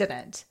no, they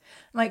didn't.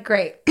 I'm like,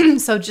 great.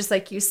 So just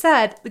like you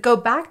said, go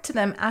back to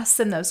them, ask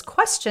them those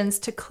questions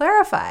to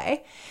clarify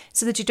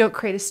so that you don't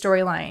create a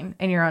storyline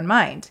in your own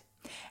mind.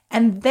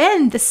 And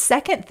then the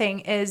second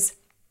thing is,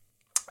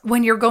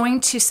 when you're going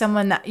to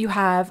someone that you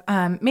have,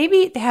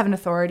 maybe they have an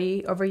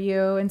authority over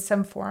you in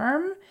some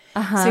form.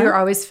 So you're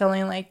always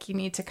feeling like you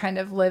need to kind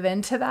of live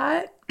into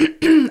that.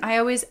 I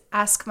always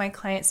ask my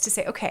clients to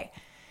say, okay,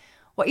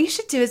 what you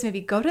should do is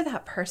maybe go to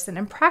that person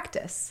and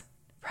practice.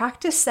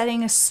 Practice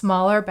setting a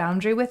smaller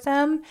boundary with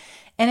them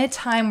in a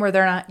time where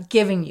they're not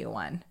giving you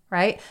one,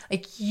 right?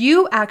 Like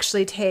you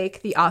actually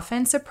take the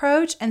offense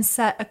approach and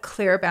set a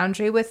clear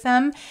boundary with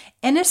them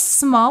in a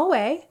small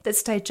way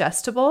that's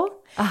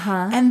digestible.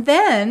 And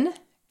then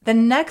The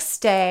next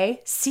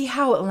day, see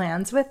how it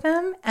lands with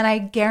them. And I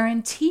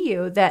guarantee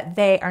you that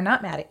they are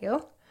not mad at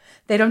you.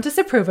 They don't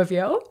disapprove of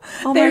you.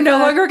 They're no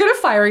longer going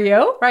to fire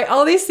you, right?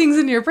 All these things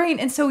in your brain.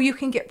 And so you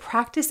can get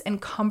practice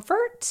and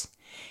comfort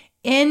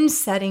in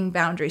setting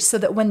boundaries so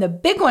that when the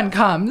big one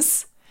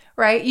comes,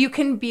 right, you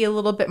can be a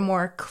little bit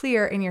more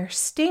clear in your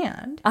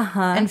stand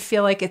and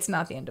feel like it's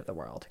not the end of the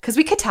world. Because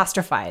we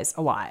catastrophize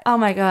a lot. Oh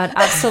my God,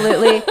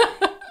 absolutely.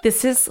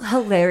 This is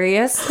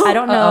hilarious. I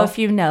don't know if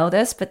you know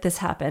this, but this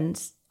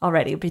happened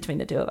already between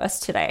the two of us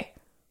today.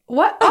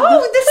 What?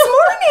 Oh, this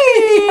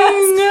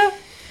morning. Yes.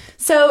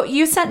 So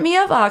you sent me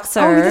a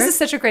Voxer. Oh, this is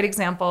such a great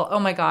example. Oh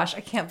my gosh,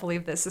 I can't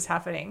believe this is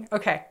happening.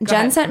 Okay,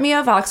 Jen sent me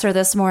a Voxer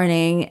this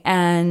morning,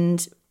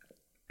 and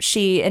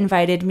she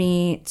invited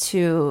me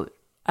to,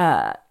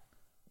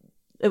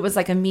 it was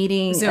like a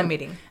meeting.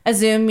 A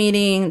Zoom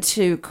meeting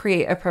to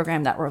create a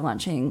program that we're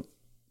launching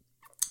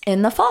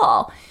in the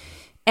fall.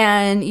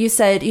 And you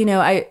said,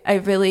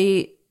 I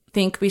really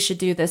think we should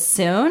do this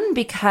soon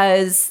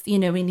because, we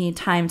need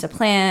time to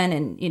plan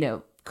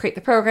and, create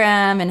the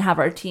program and have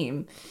our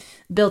team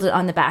build it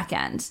on the back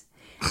end.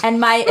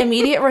 And my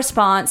immediate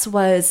response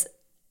was,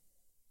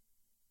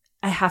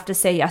 I have to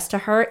say yes to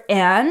her.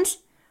 And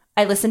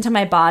I listened to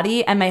my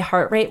body and my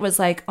heart rate was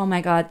like, oh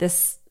my God,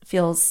 this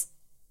feels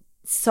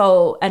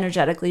so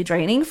energetically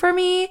draining for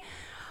me.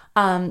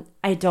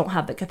 I don't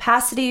have the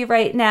capacity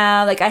right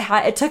now. Like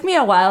it took me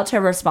a while to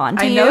respond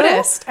to you.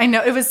 I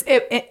know it was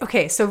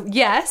okay. So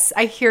yes,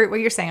 I hear what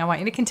you're saying. I want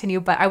you to continue,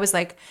 but I was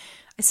like,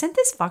 I sent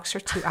this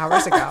Voxer 2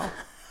 hours ago.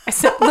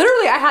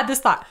 I had this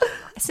thought.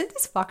 I sent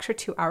this Voxer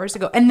 2 hours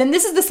ago, and then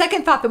this is the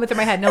second thought that went through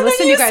my head. Now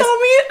listen, you guys.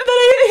 Told me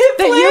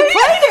that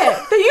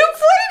you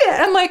played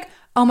it. I'm like,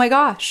 oh my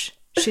gosh,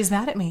 she's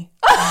mad at me.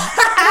 And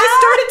I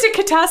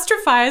started to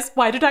catastrophize.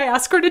 Why did I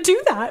ask her to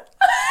do that?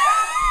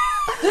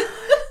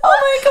 Oh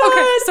my God.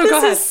 Okay, so go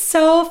ahead. This is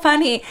so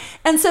funny.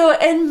 And so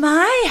in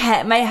my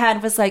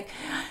head was like,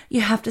 you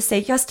have to say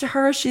yes to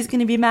her. She's going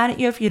to be mad at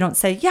you if you don't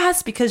say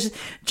yes because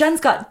Jen's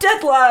got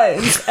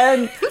deadlines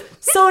and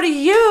so do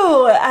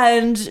you.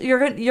 And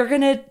you're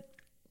going to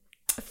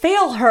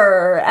fail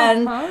her.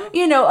 And,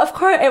 of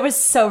course, it was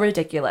so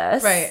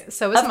ridiculous. Right.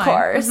 So was mine. Of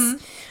course.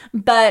 Mm-hmm.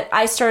 But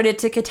I started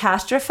to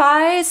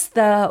catastrophize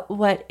the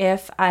what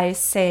if I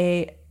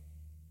say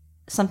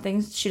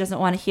something she doesn't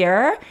want to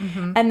hear,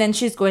 and then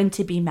she's going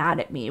to be mad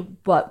at me.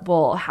 What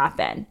will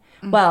happen?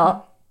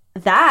 Well,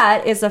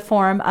 that is a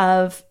form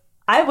of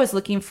I was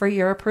looking for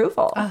your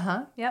approval.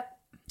 Yep.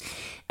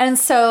 And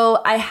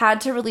so I had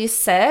to really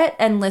sit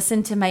and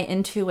listen to my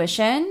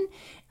intuition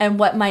and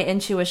what my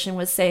intuition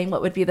was saying,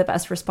 what would be the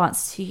best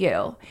response to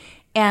you.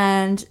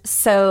 And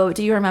so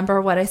do you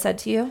remember what I said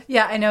to you?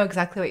 Yeah, I know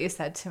exactly what you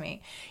said to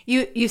me.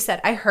 You said,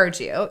 I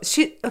heard you.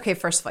 Okay,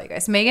 first of all, you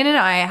guys, Megan and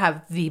I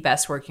have the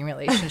best working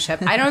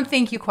relationship. I don't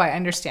think you quite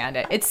understand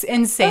it. It's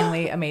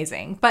insanely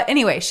amazing. But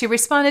anyway, she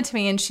responded to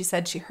me and she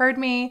said she heard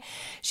me.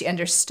 She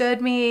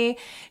understood me.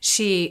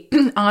 She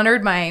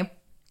honored my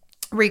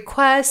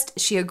request.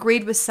 She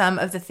agreed with some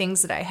of the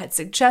things that I had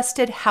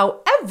suggested.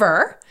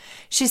 However,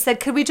 she said,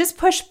 could we just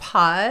push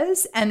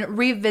pause and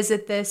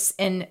revisit this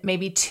in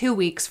maybe 2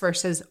 weeks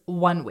versus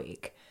 1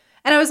 week?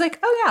 And I was like,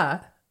 oh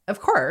yeah, of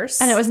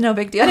course. And it was no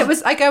big deal. And it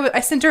was like, I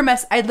sent her a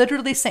message. I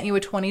literally sent you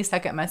a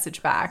 20-second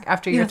message back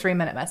after your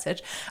 3-minute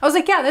message. I was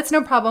like, yeah, that's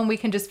no problem. We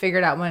can just figure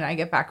it out when I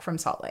get back from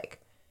Salt Lake.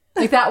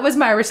 Like that was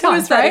my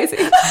response, right?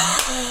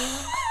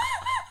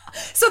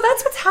 So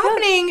that's what's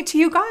happening to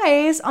you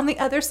guys on the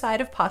other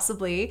side of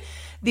possibly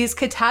these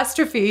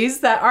catastrophes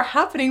that are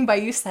happening by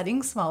you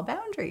setting small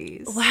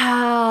boundaries.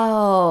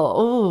 Wow.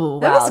 Oh, wow.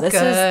 That was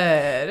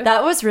good.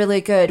 That was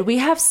really good. We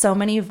have so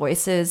many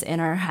voices in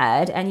our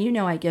head, and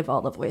I give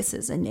all the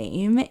voices a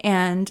name.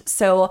 And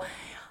so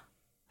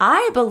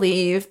I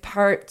believe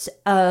part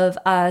of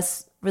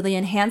us really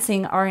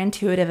enhancing our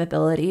intuitive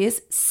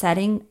abilities,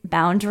 setting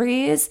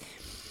boundaries,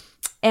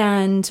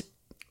 and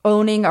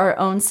owning our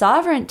own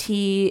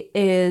sovereignty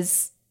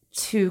is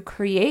to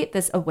create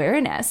this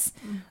awareness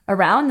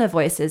around the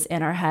voices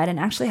in our head and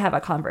actually have a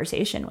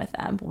conversation with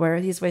them. Where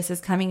are these voices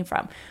coming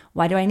from?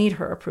 Why do I need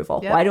her approval?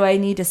 Yep. Why do I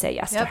need to say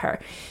yes to her?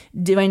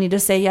 Do I need to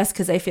say yes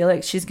because I feel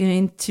like she's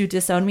going to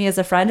disown me as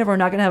a friend and we're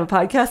not going to have a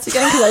podcast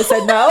again because I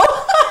said no?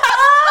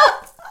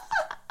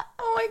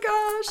 Oh my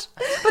gosh.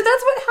 But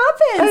that's what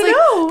happens. I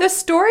know. The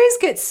stories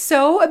get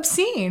so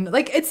obscene.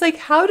 It's like,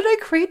 how did I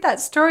create that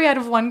story out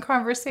of one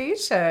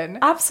conversation?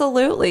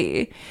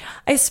 Absolutely.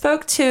 I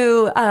spoke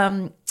to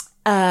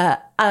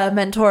a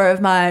mentor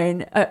of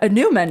mine, a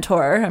new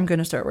mentor. I'm going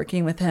to start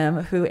working with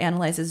him, who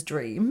analyzes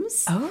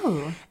dreams.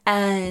 Oh.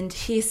 And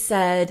he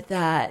said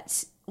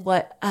that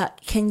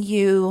can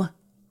you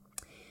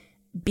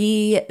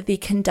be the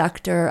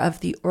conductor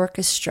of the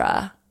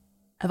orchestra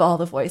of all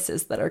the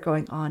voices that are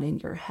going on in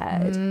your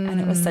head? And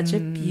it was such a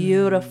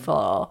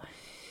beautiful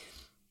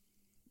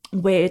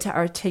way to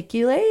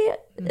articulate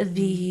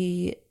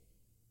the,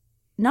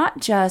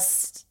 not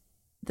just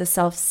the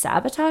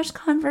self-sabotage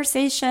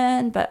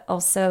conversation, but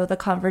also the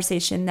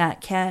conversation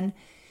that can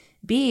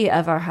be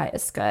of our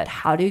highest good?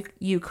 How do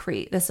you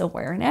create this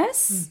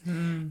awareness?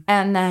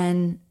 And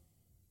then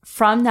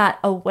from that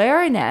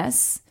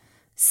awareness,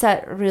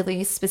 set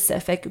really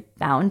specific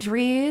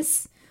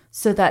boundaries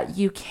so that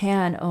you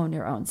can own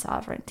your own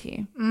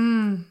sovereignty.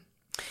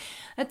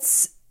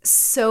 That's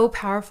so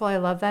powerful. I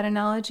love that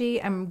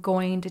analogy. I'm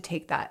going to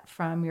take that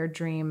from your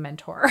dream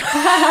mentor.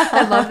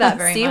 I love that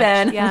very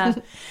Steven. much. Yeah.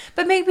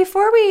 But Meg,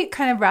 before we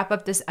kind of wrap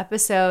up this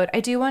episode, I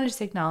do want to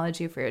just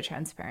acknowledge you for your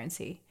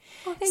transparency.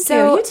 Oh, thank you.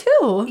 You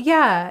too.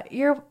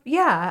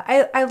 Yeah,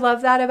 I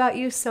love that about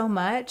you so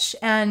much.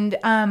 And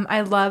I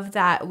love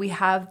that we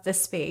have the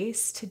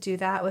space to do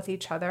that with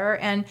each other.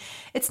 And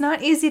it's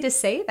not easy to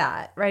say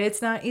that, right?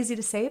 It's not easy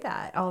to say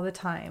that all the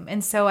time.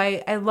 And so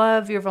I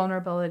love your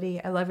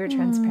vulnerability. I love your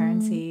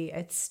transparency.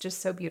 It's just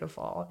so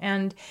beautiful.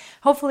 And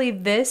hopefully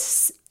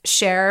this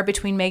share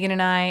between Megan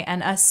and I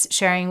and us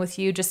sharing with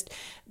you just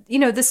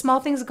the small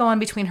things that go on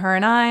between her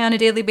and I on a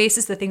daily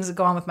basis, the things that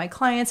go on with my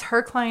clients,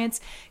 her clients,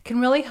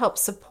 can really help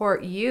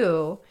support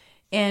you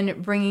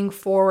in bringing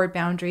forward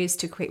boundaries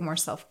to create more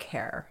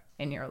self-care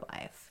in your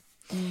life.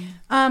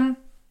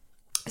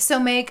 So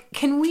Meg,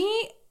 can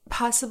we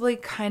possibly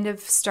kind of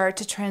start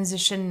to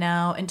transition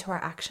now into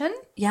our action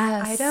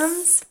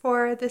items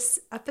for this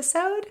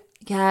episode?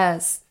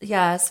 Yes.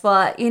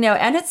 Well,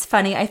 and it's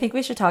funny. I think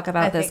we should talk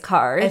about this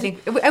card.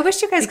 I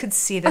wish you guys could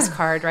see this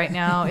card right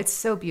now. It's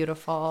so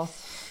beautiful.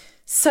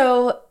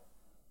 So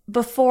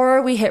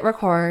before we hit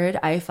record,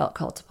 I felt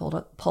called to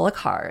pull a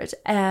card,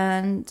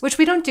 and which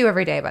we don't do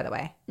every day, by the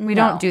way. We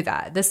don't do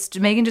that.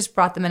 Megan just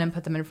brought them in and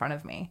put them in front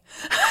of me.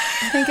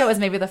 I think it was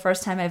maybe the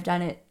first time I've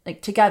done it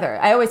like together.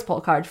 I always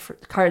pull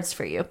cards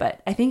for you,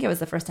 but I think it was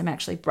the first time I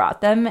actually brought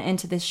them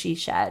into the she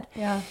shed.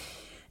 Yeah.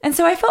 And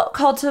so I felt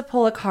called to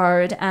pull a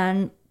card,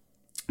 and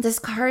this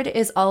card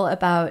is all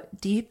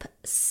about deep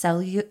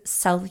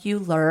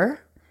cellular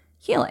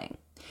healing.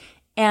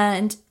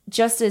 And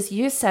just as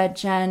you said,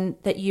 Jen,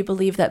 that you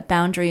believe that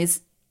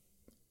boundaries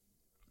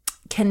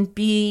can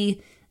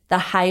be the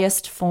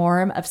highest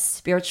form of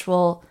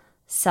spiritual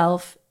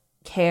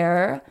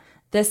self-care,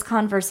 this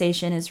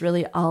conversation is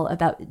really all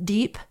about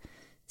deep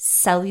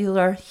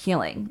cellular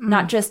healing,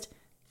 not just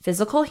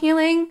physical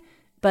healing,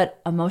 but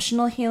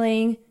emotional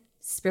healing,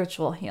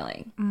 spiritual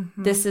healing.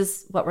 This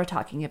is what we're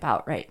talking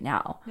about right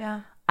now.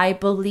 Yeah. I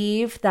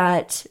believe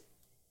that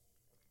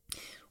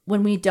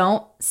when we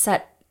don't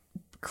set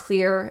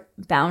clear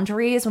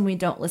boundaries, when we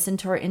don't listen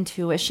to our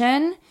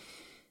intuition,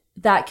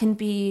 that can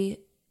be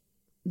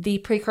the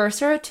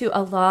precursor to a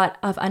lot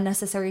of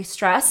unnecessary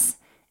stress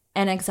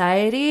and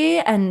anxiety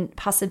and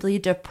possibly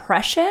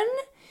depression.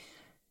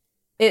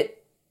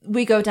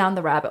 We go down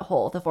the rabbit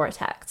hole, the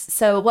vortex.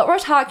 So what we're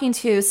talking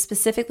to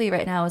specifically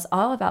right now is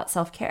all about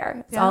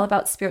self-care. It's all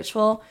about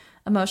spiritual,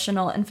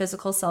 emotional, and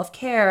physical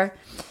self-care.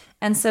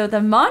 And so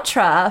the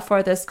mantra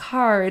for this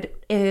card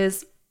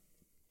is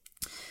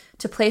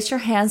to place your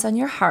hands on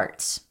your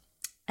heart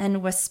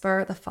and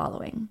whisper the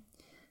following: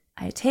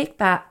 I take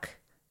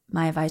back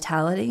my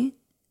vitality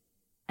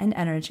and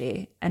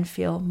energy and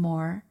feel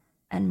more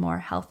and more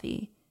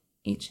healthy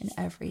each and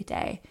every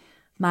day.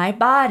 My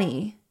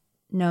body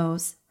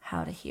knows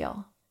how to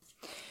heal.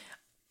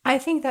 I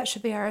think that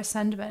should be our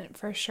sentiment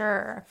for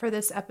sure for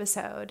this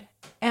episode.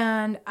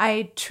 And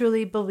I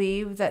truly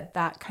believe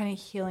that kind of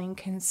healing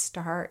can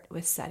start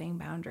with setting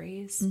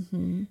boundaries.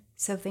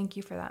 So thank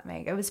you for that,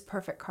 Meg. It was a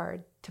perfect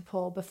card to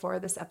pull before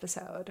this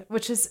episode,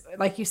 which is,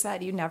 like you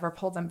said, you never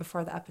pulled them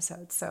before the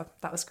episode. So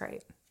that was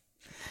great.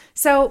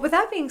 So with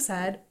that being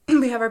said,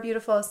 we have our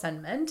beautiful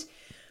ascendment.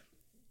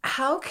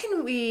 How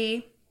can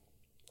we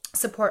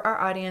support our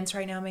audience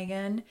right now,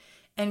 Megan,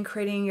 in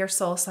creating your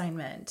soul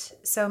assignment?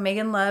 So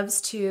Megan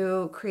loves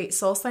to create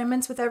soul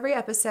assignments with every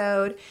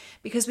episode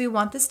because we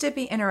want this to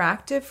be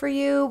interactive for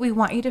you. We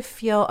want you to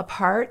feel a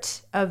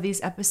part of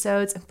these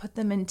episodes and put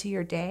them into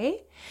your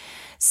day.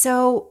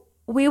 So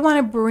we want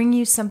to bring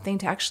you something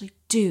to actually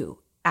do,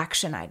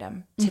 action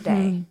item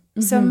today.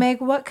 So Meg,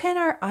 what can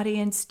our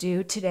audience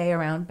do today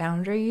around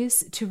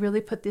boundaries to really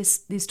put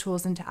these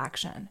tools into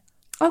action?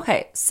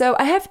 Okay, so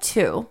I have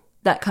two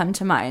that come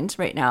to mind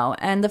right now.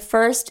 And the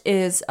first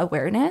is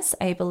awareness.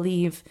 I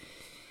believe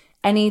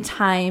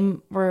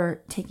anytime we're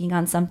taking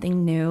on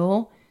something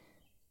new,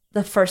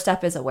 the first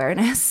step is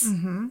awareness.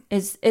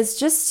 Is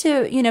just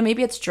to,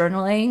 maybe it's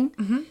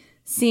journaling,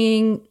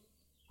 seeing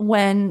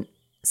when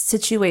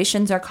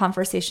situations or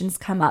conversations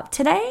come up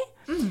today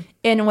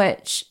in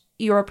which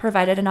you're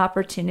provided an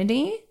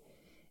opportunity,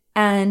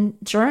 and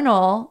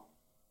journal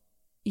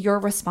your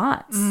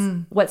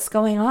response. What's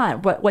going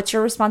on? What's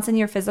your response in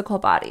your physical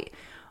body?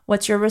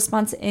 What's your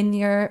response in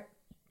your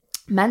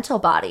mental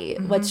body?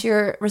 What's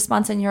your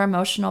response in your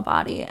emotional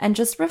body? And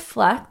just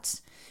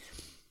reflect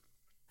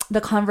the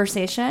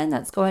conversation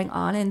that's going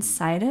on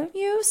inside of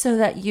you so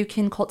that you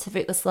can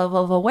cultivate this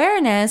level of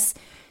awareness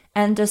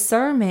and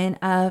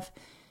discernment of,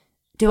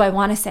 do I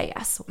want to say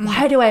yes?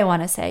 Why do I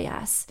want to say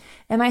yes?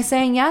 Am I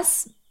saying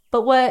yes,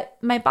 but what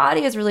my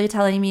body is really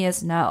telling me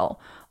is no?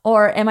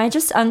 Or am I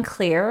just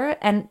unclear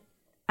and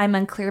I'm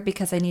unclear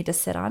because I need to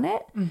sit on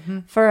it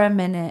for a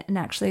minute and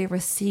actually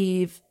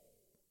receive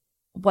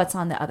what's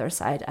on the other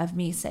side of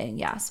me saying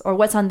yes, or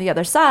what's on the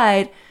other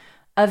side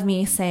of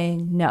me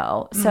saying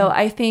no. So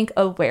I think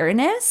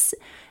awareness.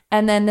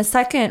 And then the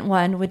second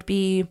one would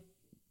be,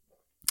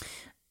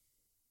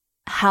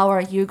 how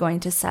are you going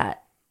to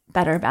set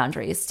better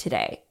boundaries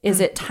today? Is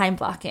it time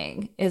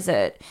blocking? Is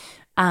it,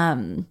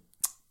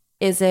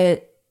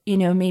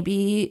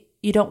 maybe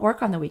you don't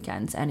work on the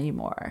weekends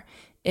anymore?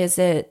 Is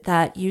it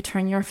that you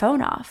turn your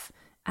phone off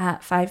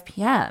at 5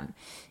 p.m.?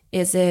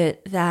 Is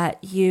it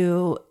that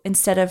you,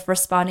 instead of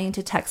responding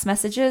to text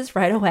messages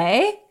right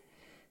away,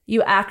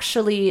 you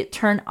actually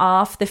turn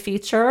off the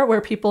feature where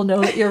people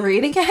know that you're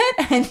reading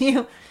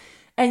it,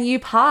 and you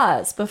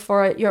pause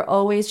before it? You're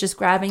always just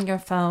grabbing your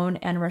phone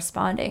and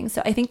responding.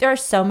 So I think there are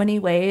so many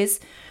ways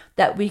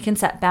that we can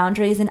set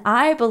boundaries. And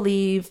I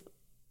believe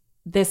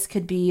this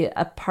could be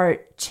a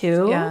part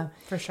 2. Yeah,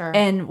 for sure.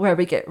 And where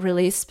we get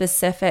really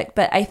specific.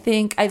 But I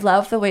think I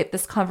love the way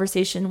this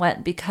conversation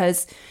went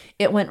because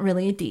it went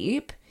really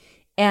deep.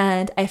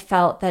 And I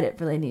felt that it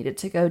really needed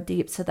to go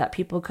deep so that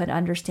people could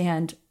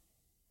understand,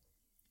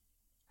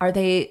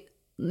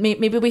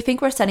 maybe we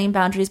think we're setting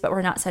boundaries, but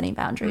we're not setting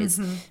boundaries.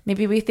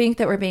 Maybe we think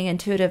that we're being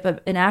intuitive,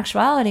 but in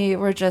actuality,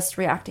 we're just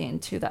reacting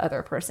to the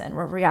other person.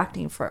 We're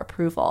reacting for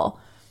approval.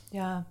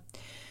 Yeah.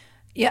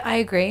 Yeah, I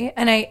agree.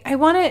 And I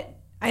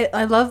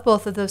love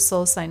both of those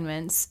soul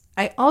assignments.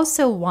 I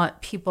also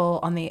want people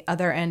on the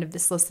other end of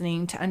this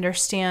listening to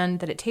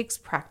understand that it takes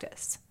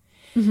practice.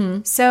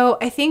 So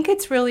I think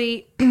it's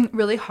really,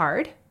 really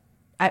hard.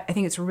 I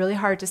think it's really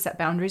hard to set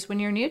boundaries when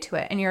you're new to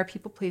it and you're a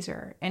people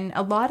pleaser. And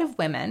a lot of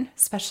women,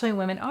 especially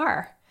women,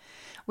 are.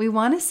 We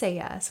want to say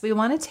yes. We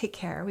want to take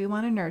care. We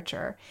want to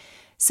nurture.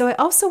 So I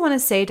also want to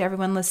say to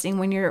everyone listening,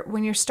 when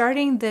you're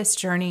starting this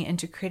journey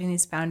into creating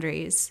these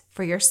boundaries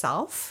for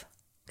yourself,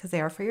 because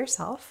they are for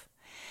yourself,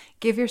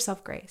 give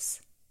yourself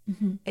grace.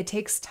 It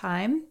takes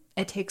time.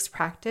 It takes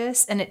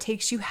practice, and it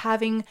takes you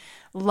having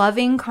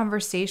loving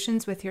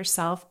conversations with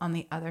yourself on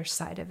the other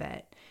side of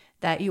it,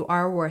 that you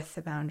are worth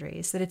the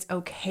boundaries, that it's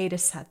okay to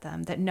set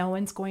them, that no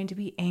one's going to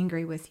be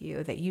angry with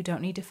you, that you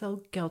don't need to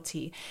feel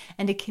guilty,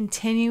 and to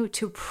continue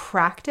to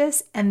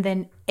practice and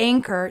then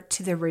anchor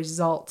to the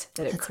result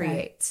that it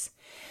creates.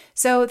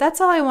 So that's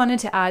all I wanted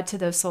to add to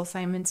those soul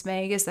assignments,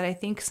 Meg, is that I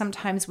think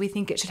sometimes we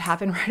think it should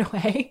happen right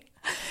away.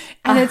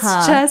 And it's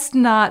just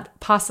not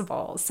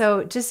possible.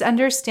 So just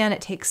understand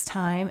it takes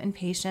time and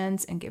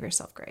patience, and give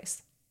yourself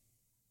grace.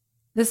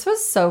 This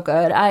was so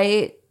good.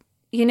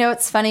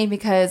 It's funny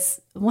because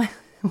when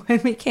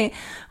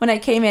I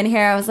came in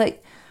here, I was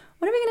like,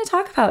 what are we going to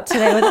talk about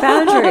today with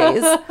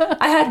boundaries?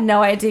 I had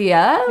no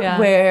idea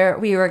where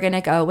we were going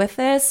to go with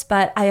this,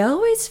 but I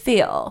always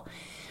feel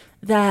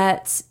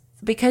that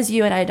because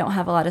you and I don't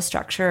have a lot of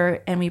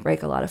structure and we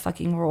break a lot of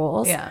fucking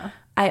rules,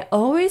 I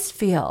always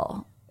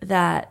feel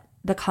that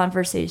the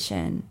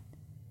conversation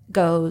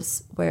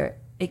goes where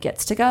it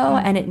gets to go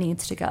and it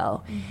needs to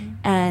go.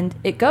 And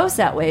it goes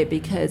that way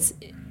because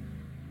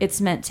it's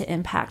meant to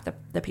impact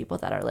the people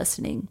that are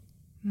listening.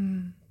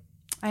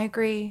 I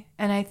agree.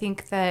 And I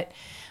think that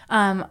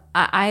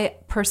I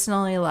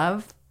personally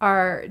love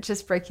our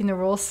just breaking the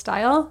rules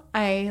style.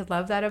 I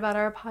love that about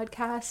our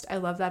podcast. I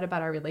love that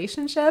about our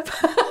relationship.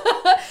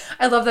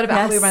 I love that about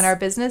how we run our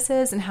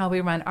businesses and how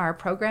we run our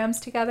programs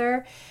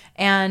together.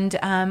 And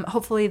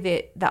hopefully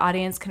the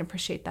audience can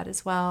appreciate that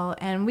as well.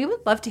 And we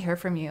would love to hear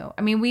from you.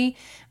 I mean, Megan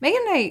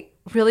and I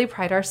really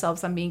pride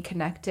ourselves on being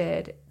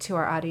connected to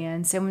our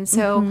audience. And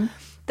so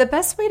the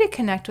best way to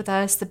connect with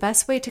us, the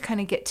best way to kind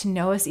of get to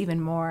know us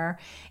even more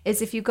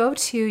is if you can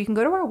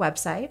go to our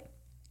website.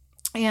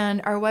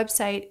 And our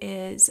website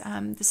is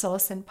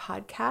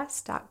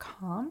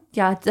thesoulascendpodcast.com.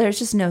 Yeah, there's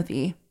just no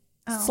the.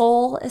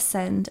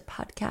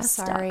 Soulascendpodcast.com.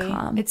 Sorry.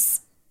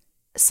 It's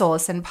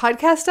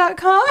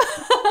soulascendpodcast.com.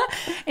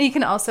 And you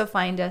can also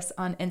find us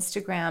on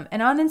Instagram.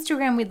 And on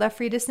Instagram, we'd love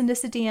for you to send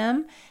us a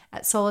DM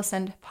at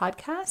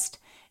soulascendpodcast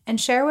and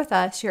share with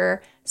us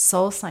your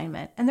soul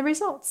assignment and the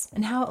results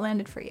and how it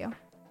landed for you.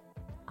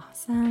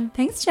 Awesome.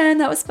 Thanks, Jen.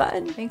 That was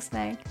fun. Thanks,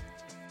 Meg.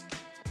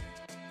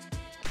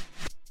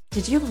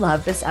 Did you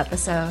love this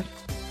episode?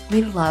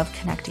 We love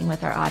connecting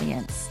with our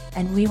audience,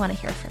 and we want to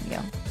hear from you.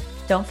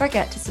 Don't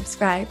forget to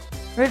subscribe,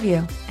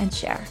 review, and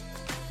share.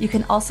 You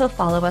can also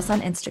follow us on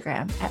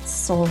Instagram at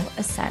Soul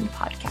Ascend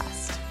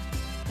Podcast.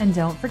 And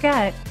don't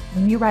forget,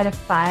 when you write a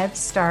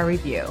 5-star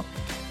review,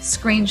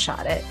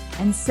 screenshot it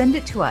and send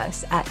it to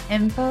us at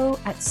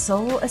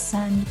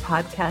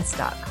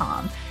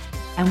info@soulascendpodcast.com,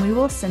 and we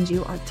will send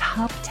you our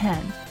top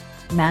 10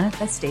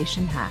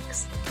 manifestation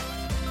hacks.